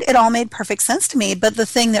 And it all made perfect sense to me. But the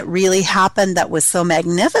thing that really happened that was so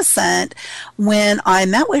magnificent when I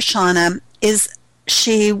met with Shauna is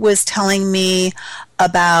she was telling me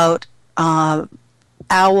about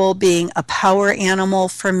owl being a power animal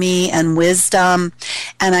for me and wisdom.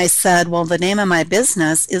 And I said, well, the name of my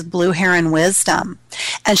business is Blue Heron Wisdom.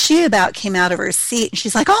 And she about came out of her seat and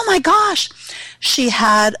she's like, oh my gosh. She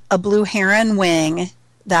had a blue heron wing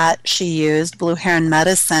that she used, blue heron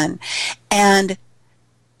medicine. And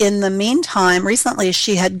in the meantime, recently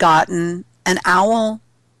she had gotten an owl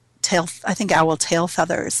tail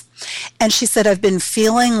feathers. And she said, I've been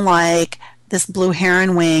feeling like this blue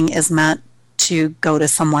heron wing is meant to go to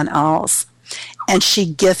someone else. And she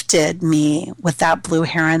gifted me with that blue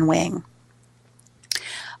heron wing.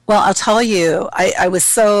 Well, I'll tell you, I was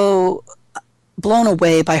so blown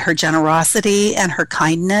away by her generosity and her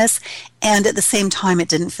kindness, and at the same time it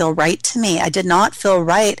didn't feel right to me. I did not feel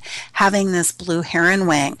right having this blue heron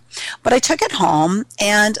wing. But I took it home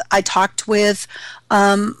and I talked with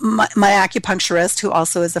my acupuncturist, who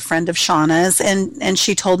also is a friend of Shauna's, and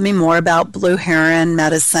she told me more about blue heron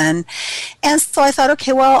medicine. And so I thought,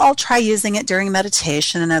 okay, well, I'll try using it during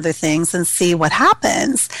meditation and other things and see what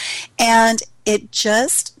happens. And it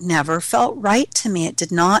just never felt right to me. It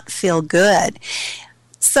did not feel good.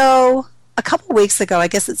 So a couple of weeks ago, I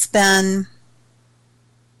guess it's been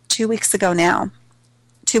 2 weeks ago now,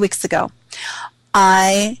 2 weeks ago,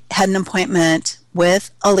 I had an appointment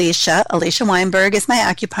with Alicia. Alicia Weinberg is my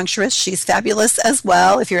acupuncturist. She's fabulous as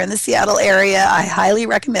well. If you're in the Seattle area, I highly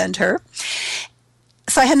recommend her.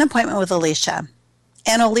 So I had an appointment with Alicia.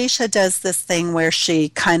 And Alicia does this thing where she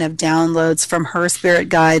kind of downloads from her spirit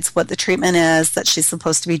guides what the treatment is that she's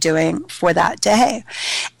supposed to be doing for that day.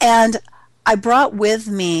 And I brought with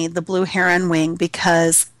me the blue heron wing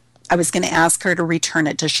because I was going to ask her to return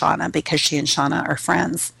it to Shauna because she and Shauna are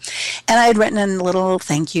friends. And I had written a little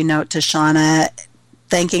thank you note to Shauna,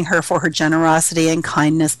 thanking her for her generosity and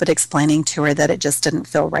kindness, but explaining to her that it just didn't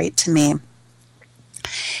feel right to me.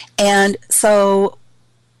 And so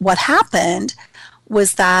what happened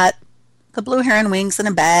was that the blue heron wing's in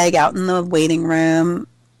a bag out in the waiting room.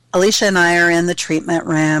 Alicia and I are in the treatment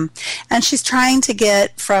room, and she's trying to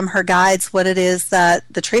get from her guides what it is that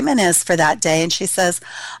the treatment is for that day. And she says,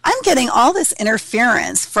 I'm getting all this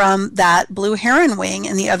interference from that blue heron wing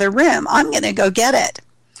in the other room. I'm going to go get it.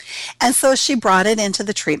 And so she brought it into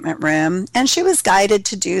the treatment room, and she was guided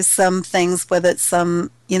to do some things with it, some,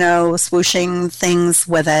 swooshing things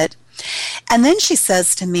with it. And then she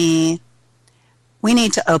says to me, we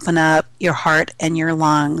need to open up your heart and your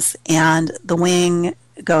lungs. And the wing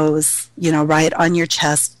goes, right on your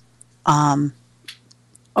chest,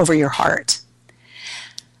 over your heart.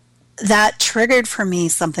 That triggered for me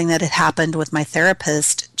something that had happened with my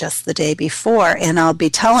therapist just the day before. And I'll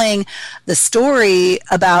be telling the story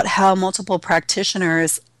about how multiple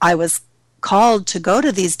practitioners, I was called to go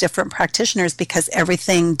to these different practitioners because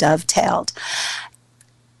everything dovetailed.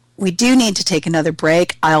 We do need to take another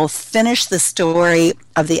break. I'll finish the story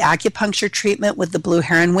of the acupuncture treatment with the blue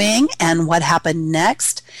heron wing and what happened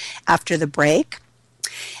next after the break.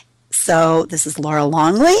 So this is Laura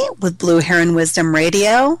Longley with Blue Heron Wisdom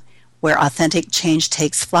Radio, where authentic change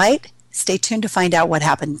takes flight. Stay tuned to find out what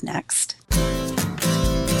happened next.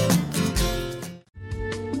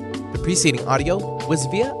 The preceding audio was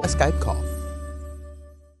via a Skype call.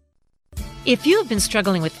 If you have been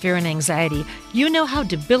struggling with fear and anxiety, you know how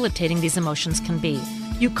debilitating these emotions can be.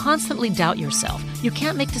 You constantly doubt yourself, you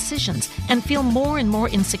can't make decisions, and feel more and more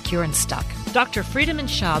insecure and stuck. Dr. Friedemann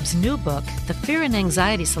Schaub's new book, The Fear and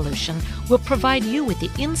Anxiety Solution, will provide you with the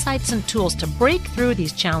insights and tools to break through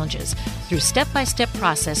these challenges. Through step-by-step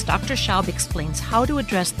process, Dr. Schaub explains how to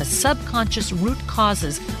address the subconscious root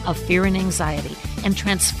causes of fear and anxiety and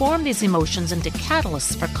transform these emotions into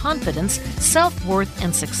catalysts for confidence, self-worth,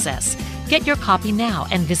 and success. Get your copy now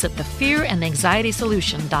and visit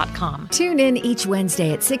thefearandanxietysolution.com. Tune in each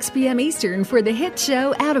Wednesday at 6 p.m. Eastern for the hit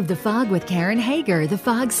show Out of the Fog with Karen Hager, the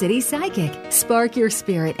Fog City Psychic. Spark your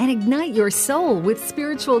spirit and ignite your soul with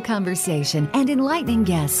spiritual conversation and enlightening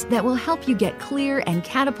guests that will help you get clear and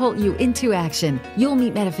catapult you into action. You'll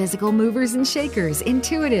meet metaphysical movers and shakers,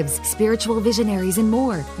 intuitives, spiritual visionaries, and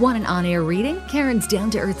more. Want an on-air reading? Karen's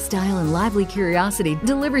down-to-earth style and lively curiosity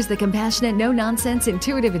delivers the compassionate, no-nonsense,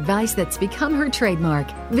 intuitive advice that's become her trademark.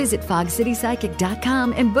 Visit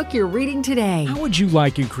fogcitypsychic.com and book your reading today. How would you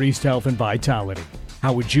like increased health and vitality?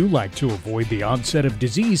 How would you like to avoid the onset of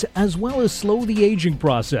disease as well as slow the aging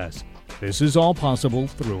process? This is all possible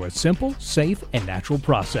through a simple, safe, and natural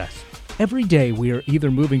process. Every day we are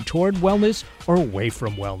either moving toward wellness or away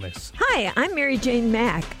from wellness. Hi, I'm Mary Jane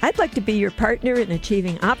Mack. I'd like to be your partner in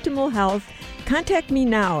achieving optimal health. Contact me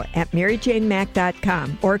now at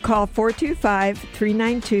maryjanemack.com or call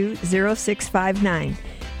 425-392-0659.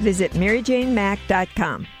 Visit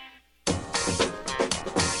maryjanemack.com.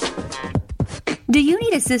 Do you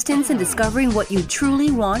need assistance in discovering what you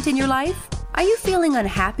truly want in your life? Are you feeling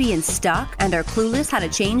unhappy and stuck and are clueless how to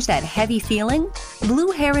change that heavy feeling?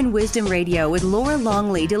 Blue Heron Wisdom Radio with Laura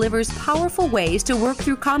Longley delivers powerful ways to work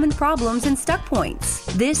through common problems and stuck points.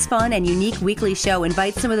 This fun and unique weekly show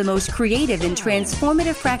invites some of the most creative and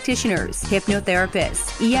transformative practitioners,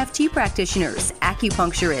 hypnotherapists, EFT practitioners,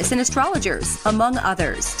 acupuncturists, and astrologers, among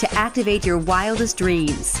others, to activate your wildest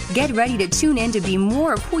dreams. Get ready to tune in to be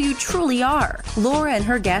more of who you truly are. Laura and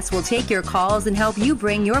her guests will take your calls and help you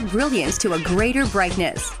bring your brilliance to a greater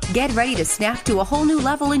brightness. Get ready to snap to a whole new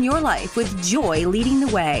level in your life with joy leading the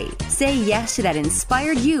way. Say yes to that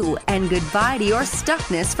inspired you and goodbye to your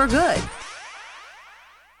stuckness for good.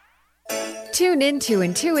 Tune in to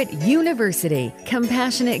Intuit University,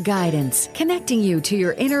 compassionate guidance, connecting you to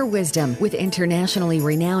your inner wisdom with internationally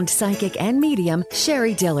renowned psychic and medium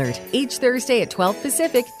Sherry Dillard. Each Thursday at 12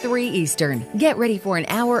 Pacific, 3 Eastern. Get ready for an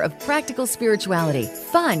hour of practical spirituality,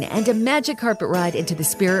 fun, and a magic carpet ride into the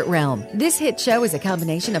spirit realm. This hit show is a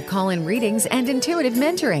combination of call-in readings and intuitive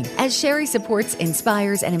mentoring, as Sherry supports,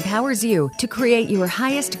 inspires, and empowers you to create your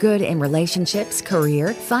highest good in relationships,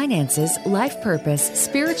 career, finances, life purpose,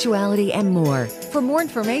 spirituality, and more. For more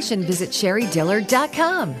information, visit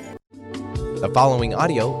sherrydillard.com. The following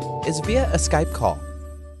audio is via a Skype call.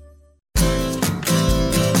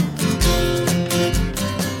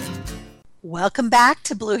 Welcome back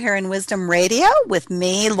to Blue Heron Wisdom Radio with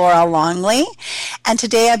me, Laura Longley. And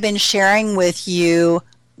today I've been sharing with you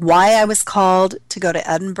why I was called to go to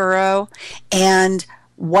Edinburgh and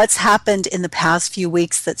what's happened in the past few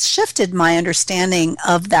weeks that's shifted my understanding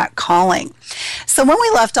of that calling. So when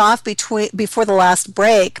we left off before the last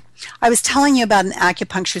break, I was telling you about an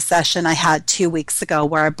acupuncture session I had 2 weeks ago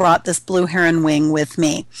where I brought this blue heron wing with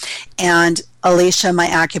me. And Alicia, my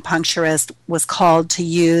acupuncturist, was called to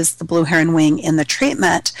use the blue heron wing in the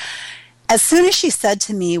treatment. As soon as she said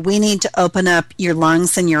to me, "We need to open up your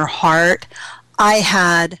lungs and your heart," I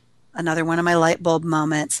had another one of my light bulb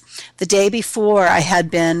moments. The day before, I had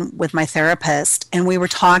been with my therapist, and we were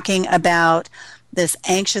talking about this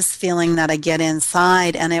anxious feeling that I get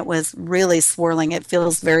inside, and it was really swirling. It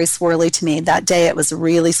feels very swirly to me. That day, it was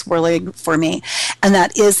really swirling for me, and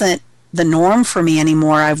that isn't the norm for me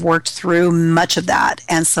anymore. I've worked through much of that,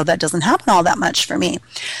 and so that doesn't happen all that much for me.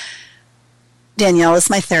 Danielle is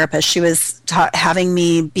my therapist. She was having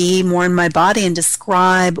me be more in my body and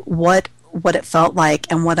describe what it felt like,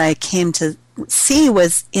 and what I came to see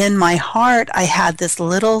was in my heart I had this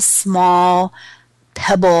little small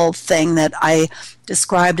pebble thing that I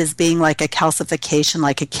described as being like a calcification,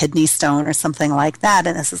 like a kidney stone or something like that,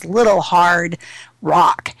 and this is little hard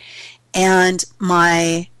rock. And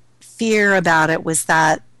my fear about it was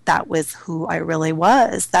that that was who I really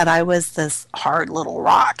was, that I was this hard little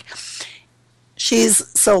rock. She's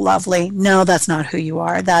so lovely. No, that's not who you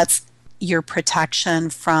are. That's your protection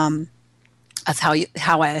from That's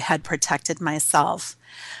how I had protected myself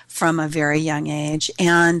from a very young age,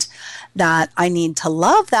 and that I need to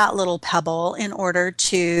love that little pebble in order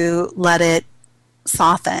to let it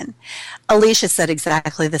soften. Alicia said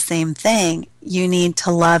exactly the same thing. You need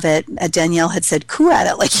to love it. Danielle had said, coo at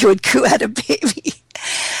it like you would coo at a baby.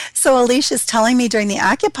 So Alicia's telling me during the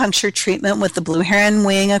acupuncture treatment with the blue heron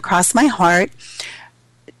wing across my heart,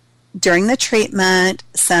 during the treatment,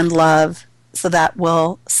 send love so that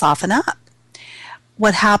will soften up.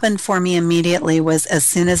 What happened for me immediately was as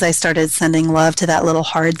soon as I started sending love to that little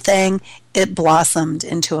hard thing, it blossomed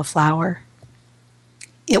into a flower.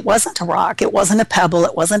 It wasn't a rock. It wasn't a pebble.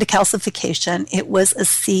 It wasn't a calcification. It was a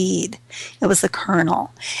seed. It was a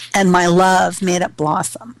kernel. And my love made it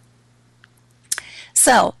blossom.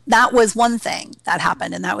 So that was one thing that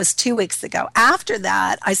happened, and that was 2 weeks ago. After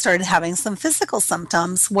that, I started having some physical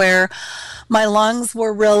symptoms where my lungs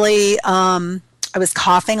were really, I was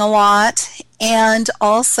coughing a lot, and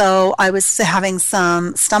also I was having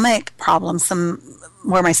some stomach problems,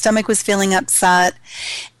 where my stomach was feeling upset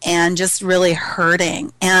and just really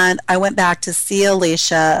hurting. And I went back to see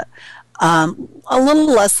Alicia a little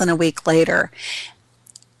less than a week later.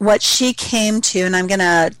 What she came to, and I'm going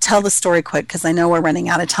to tell the story quick because I know we're running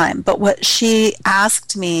out of time, but what she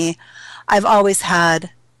asked me, I've always had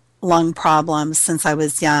lung problems since I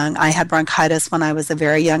was young. I had bronchitis when I was a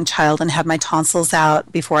very young child and had my tonsils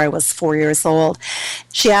out before I was 4 years old.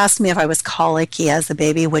 She asked me if I was colicky as a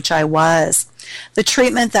baby, which I was. The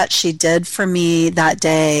treatment that she did for me that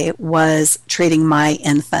day was treating my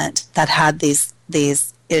infant that had these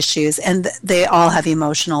issues, and they all have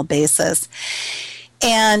emotional basis.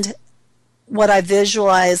 And what I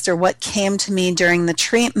visualized, or what came to me during the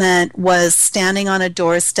treatment, was standing on a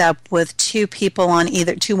doorstep with two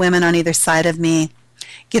women on either side of me,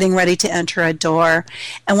 getting ready to enter a door.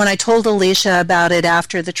 And when I told Alicia about it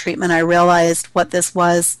after the treatment, I realized what this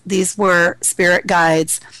was. These were spirit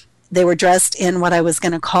guides. They were dressed in what I was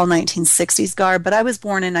going to call 1960s garb, but I was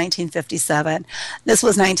born in 1957. This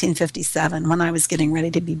was 1957 when I was getting ready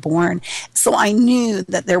to be born. So I knew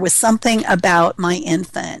that there was something about my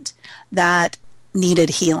infant that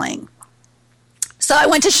needed healing. So I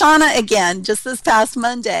went to Shauna again just this past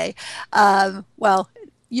Monday. Well,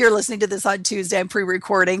 you're listening to this on Tuesday. I'm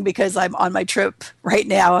pre-recording because I'm on my trip right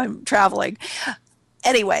now. I'm traveling.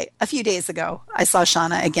 Anyway, a few days ago, I saw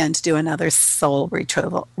Shauna again to do another soul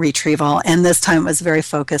retrieval, and this time it was very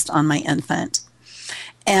focused on my infant.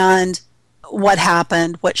 And what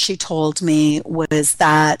happened, what she told me was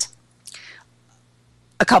that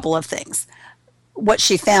a couple of things. What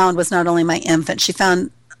she found was not only my infant, she found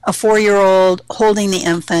a 4-year-old holding the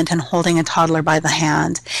infant and holding a toddler by the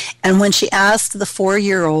hand. And when she asked the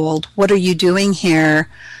 4-year-old, "What are you doing here?"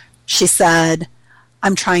 she said,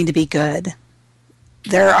 "I'm trying to be good.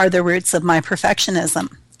 There are the roots of my perfectionism.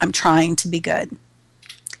 I'm trying to be good."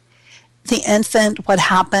 The infant, what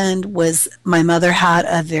happened was my mother had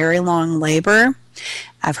a very long labor.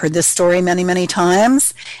 I've heard this story many, many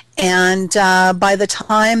times. And by the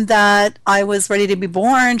time that I was ready to be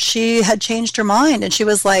born, she had changed her mind. And she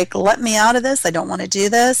was like, "Let me out of this. I don't want to do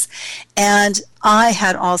this." And I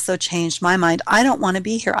had also changed my mind. I don't want to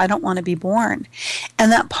be here. I don't want to be born.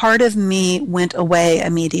 And that part of me went away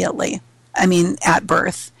immediately. At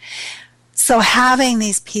birth. So having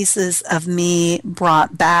these pieces of me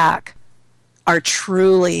brought back are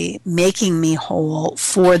truly making me whole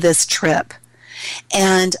for this trip.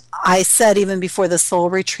 And I said even before the soul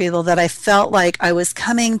retrieval that I felt like I was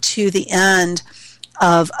coming to the end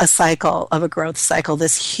of a cycle, of a growth cycle,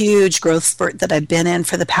 this huge growth spurt that I've been in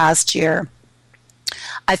for the past year,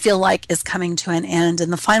 I feel like is coming to an end.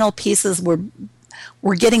 And the final pieces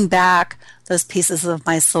we're getting back those pieces of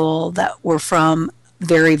my soul that were from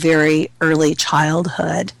very, very early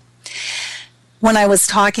childhood. When I was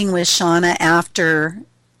talking with Shauna after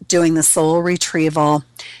doing the soul retrieval,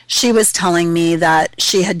 she was telling me that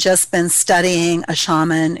she had just been studying a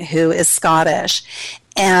shaman who is Scottish,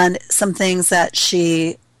 and some things that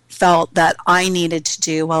she felt that I needed to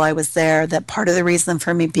do while I was there, that part of the reason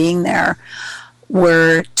for me being there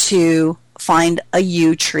were to find a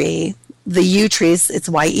yew tree. The yew trees, it's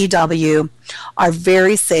Y-E-W, are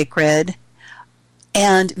very sacred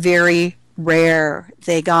and very rare.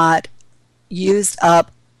 They got used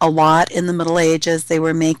up a lot in the Middle Ages. They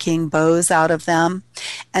were making bows out of them.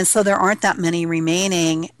 And so there aren't that many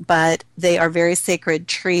remaining, but they are very sacred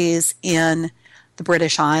trees in the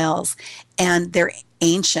British Isles. And they're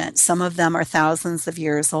ancient. Some of them are thousands of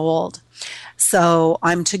years old. So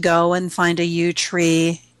I'm to go and find a yew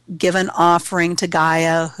tree, give an offering to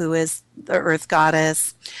Gaia, who is the earth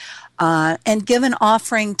goddess, and give an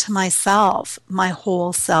offering to myself, my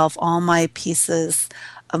whole self, all my pieces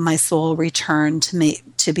of my soul return to me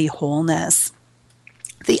to be wholeness.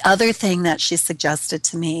 The other thing that she suggested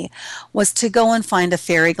to me was to go and find a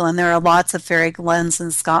fairy glen. There are lots of fairy glens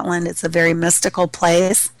in Scotland. It's a very mystical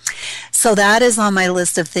place. So that is on my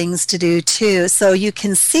list of things to do too. So you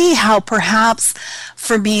can see how perhaps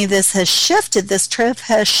for me this has shifted. This trip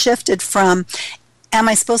has shifted from, am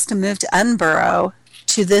I supposed to move to Edinburgh,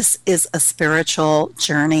 to this is a spiritual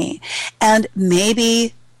journey. And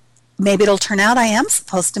maybe it'll turn out I am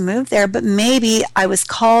supposed to move there, but maybe I was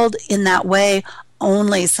called in that way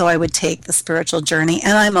only so I would take the spiritual journey,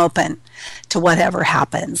 and I'm open to whatever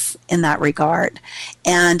happens in that regard.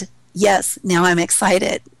 And yes, now I'm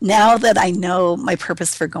excited. Now that I know my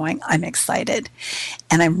purpose for going, I'm excited,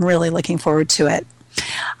 and I'm really looking forward to it.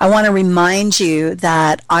 I want to remind you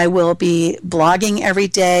that I will be blogging every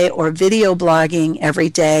day or video blogging every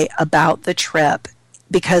day about the trip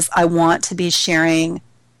because I want to be sharing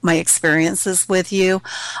my experiences with you.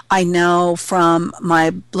 I know from my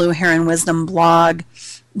Blue Heron Wisdom blog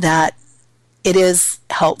that it is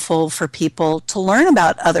helpful for people to learn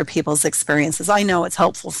about other people's experiences. I know it's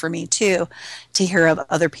helpful for me too to hear of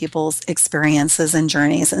other people's experiences and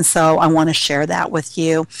journeys, and so I want to share that with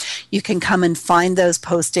you. You can come and find those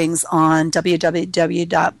postings on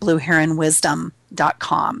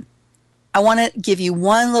www.blueheronwisdom.com. I want to give you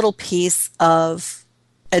one little piece of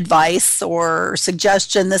advice or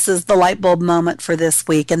suggestion. This is the light bulb moment for this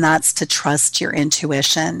week, and that's to trust your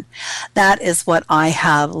intuition. That is what I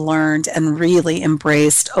have learned and really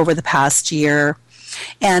embraced over the past year.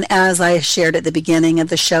 And as I shared at the beginning of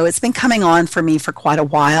the show, it's been coming on for me for quite a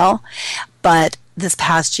while, but this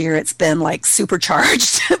past year it's been like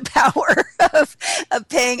supercharged power of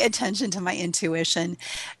paying attention to my intuition.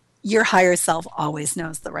 Your higher self always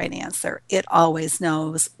knows the right answer. It always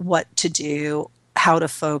knows what to do, how to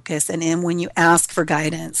focus. And when you ask for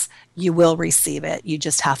guidance, you will receive it. You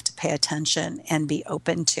just have to pay attention and be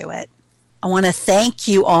open to it. I want to thank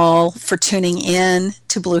you all for tuning in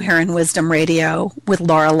to Blue Heron Wisdom Radio with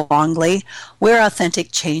Laura Longley, where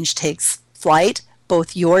authentic change takes flight,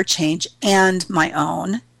 both your change and my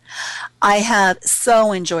own. I have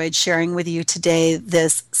so enjoyed sharing with you today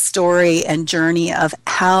this story and journey of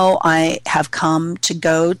how I have come to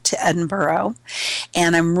go to Edinburgh,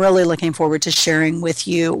 and I'm really looking forward to sharing with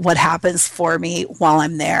you what happens for me while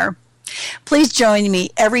I'm there. Please join me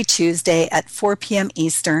every Tuesday at 4 p.m.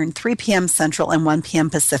 Eastern, 3 p.m. Central, and 1 p.m.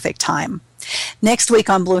 Pacific Time. Next week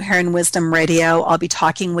on Blue Heron Wisdom Radio, I'll be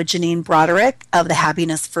talking with Janine Broderick of the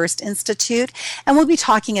Happiness First Institute, and we'll be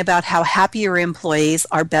talking about how happier employees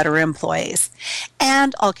are better employees.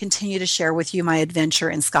 And I'll continue to share with you my adventure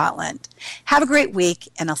in Scotland. Have a great week,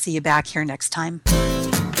 and I'll see you back here next time.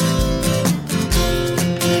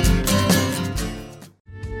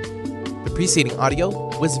 The preceding audio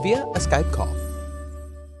was via a Skype call.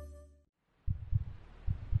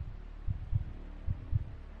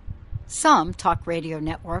 Some talk radio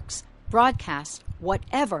networks broadcast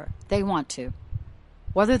whatever they want to,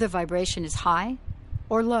 whether the vibration is high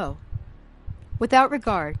or low, without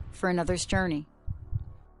regard for another's journey.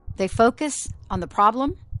 They focus on the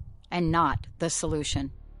problem and not the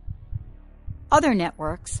solution. Other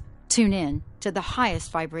networks tune in to the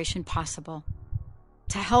highest vibration possible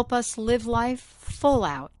to help us live life full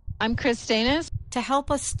out. I'm Chris Danis. To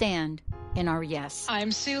help us stand in our yes.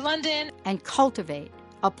 I'm Sue London. And cultivate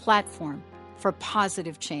a platform for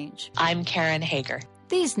positive change. I'm Karen Hager.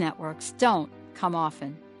 These networks don't come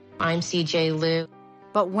often. I'm CJ Liu.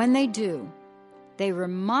 But when they do, they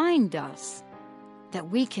remind us that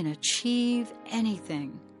we can achieve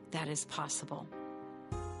anything that is possible.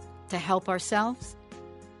 To help ourselves,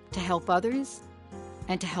 to help others,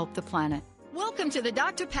 and to help the planet. Welcome to the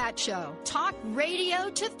Dr. Pat Show. Talk radio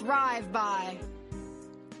to thrive by.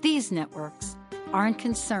 These networks aren't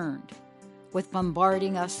concerned with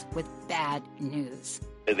bombarding us with bad news.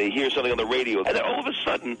 They hear something on the radio, and then all of a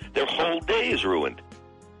sudden, their whole day is ruined.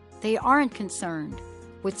 They aren't concerned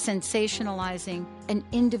with sensationalizing an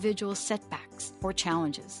individual's setbacks or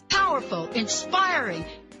challenges. Powerful, inspiring.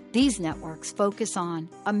 These networks focus on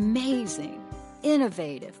amazing,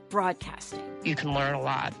 innovative broadcasting. You can learn a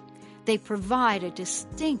lot. They provide a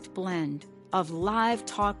distinct blend of live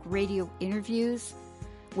talk radio interviews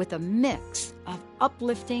with a mix of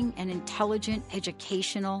uplifting and intelligent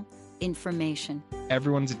educational information.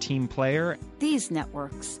 Everyone's a team player. These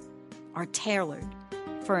networks are tailored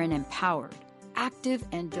for an empowered, active,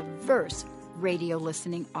 and diverse radio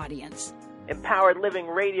listening audience. Empowered Living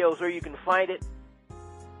Radio is where you can find it.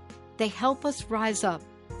 They help us rise up.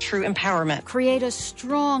 True empowerment. Create a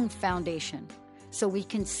strong foundation so we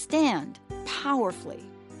can stand powerfully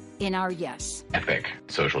in our yes. Epic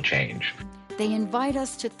social change. They invite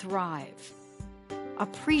us to thrive,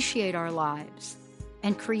 appreciate our lives,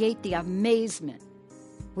 and create the amazement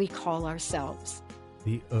we call ourselves.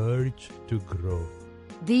 The urge to grow.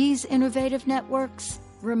 These innovative networks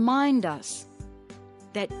remind us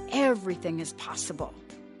that everything is possible.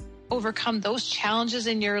 Overcome those challenges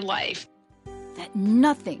in your life. That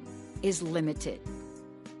nothing is limited.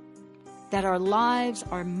 That our lives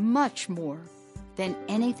are much more than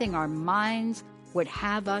anything our minds would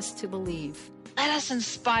have us to believe. Let us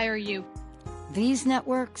inspire you. These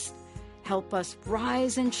networks help us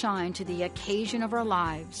rise and shine to the occasion of our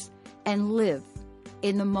lives and live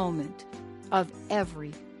in the moment of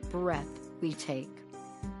every breath we take.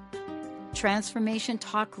 Transformation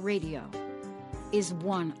Talk Radio is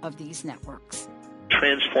one of these networks.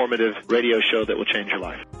 Transformative radio show that will change your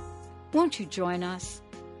life. Won't you join us?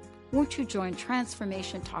 Won't you join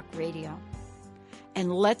Transformation Talk Radio?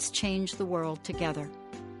 And let's change the world together.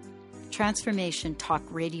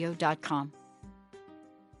 TransformationTalkRadio.com.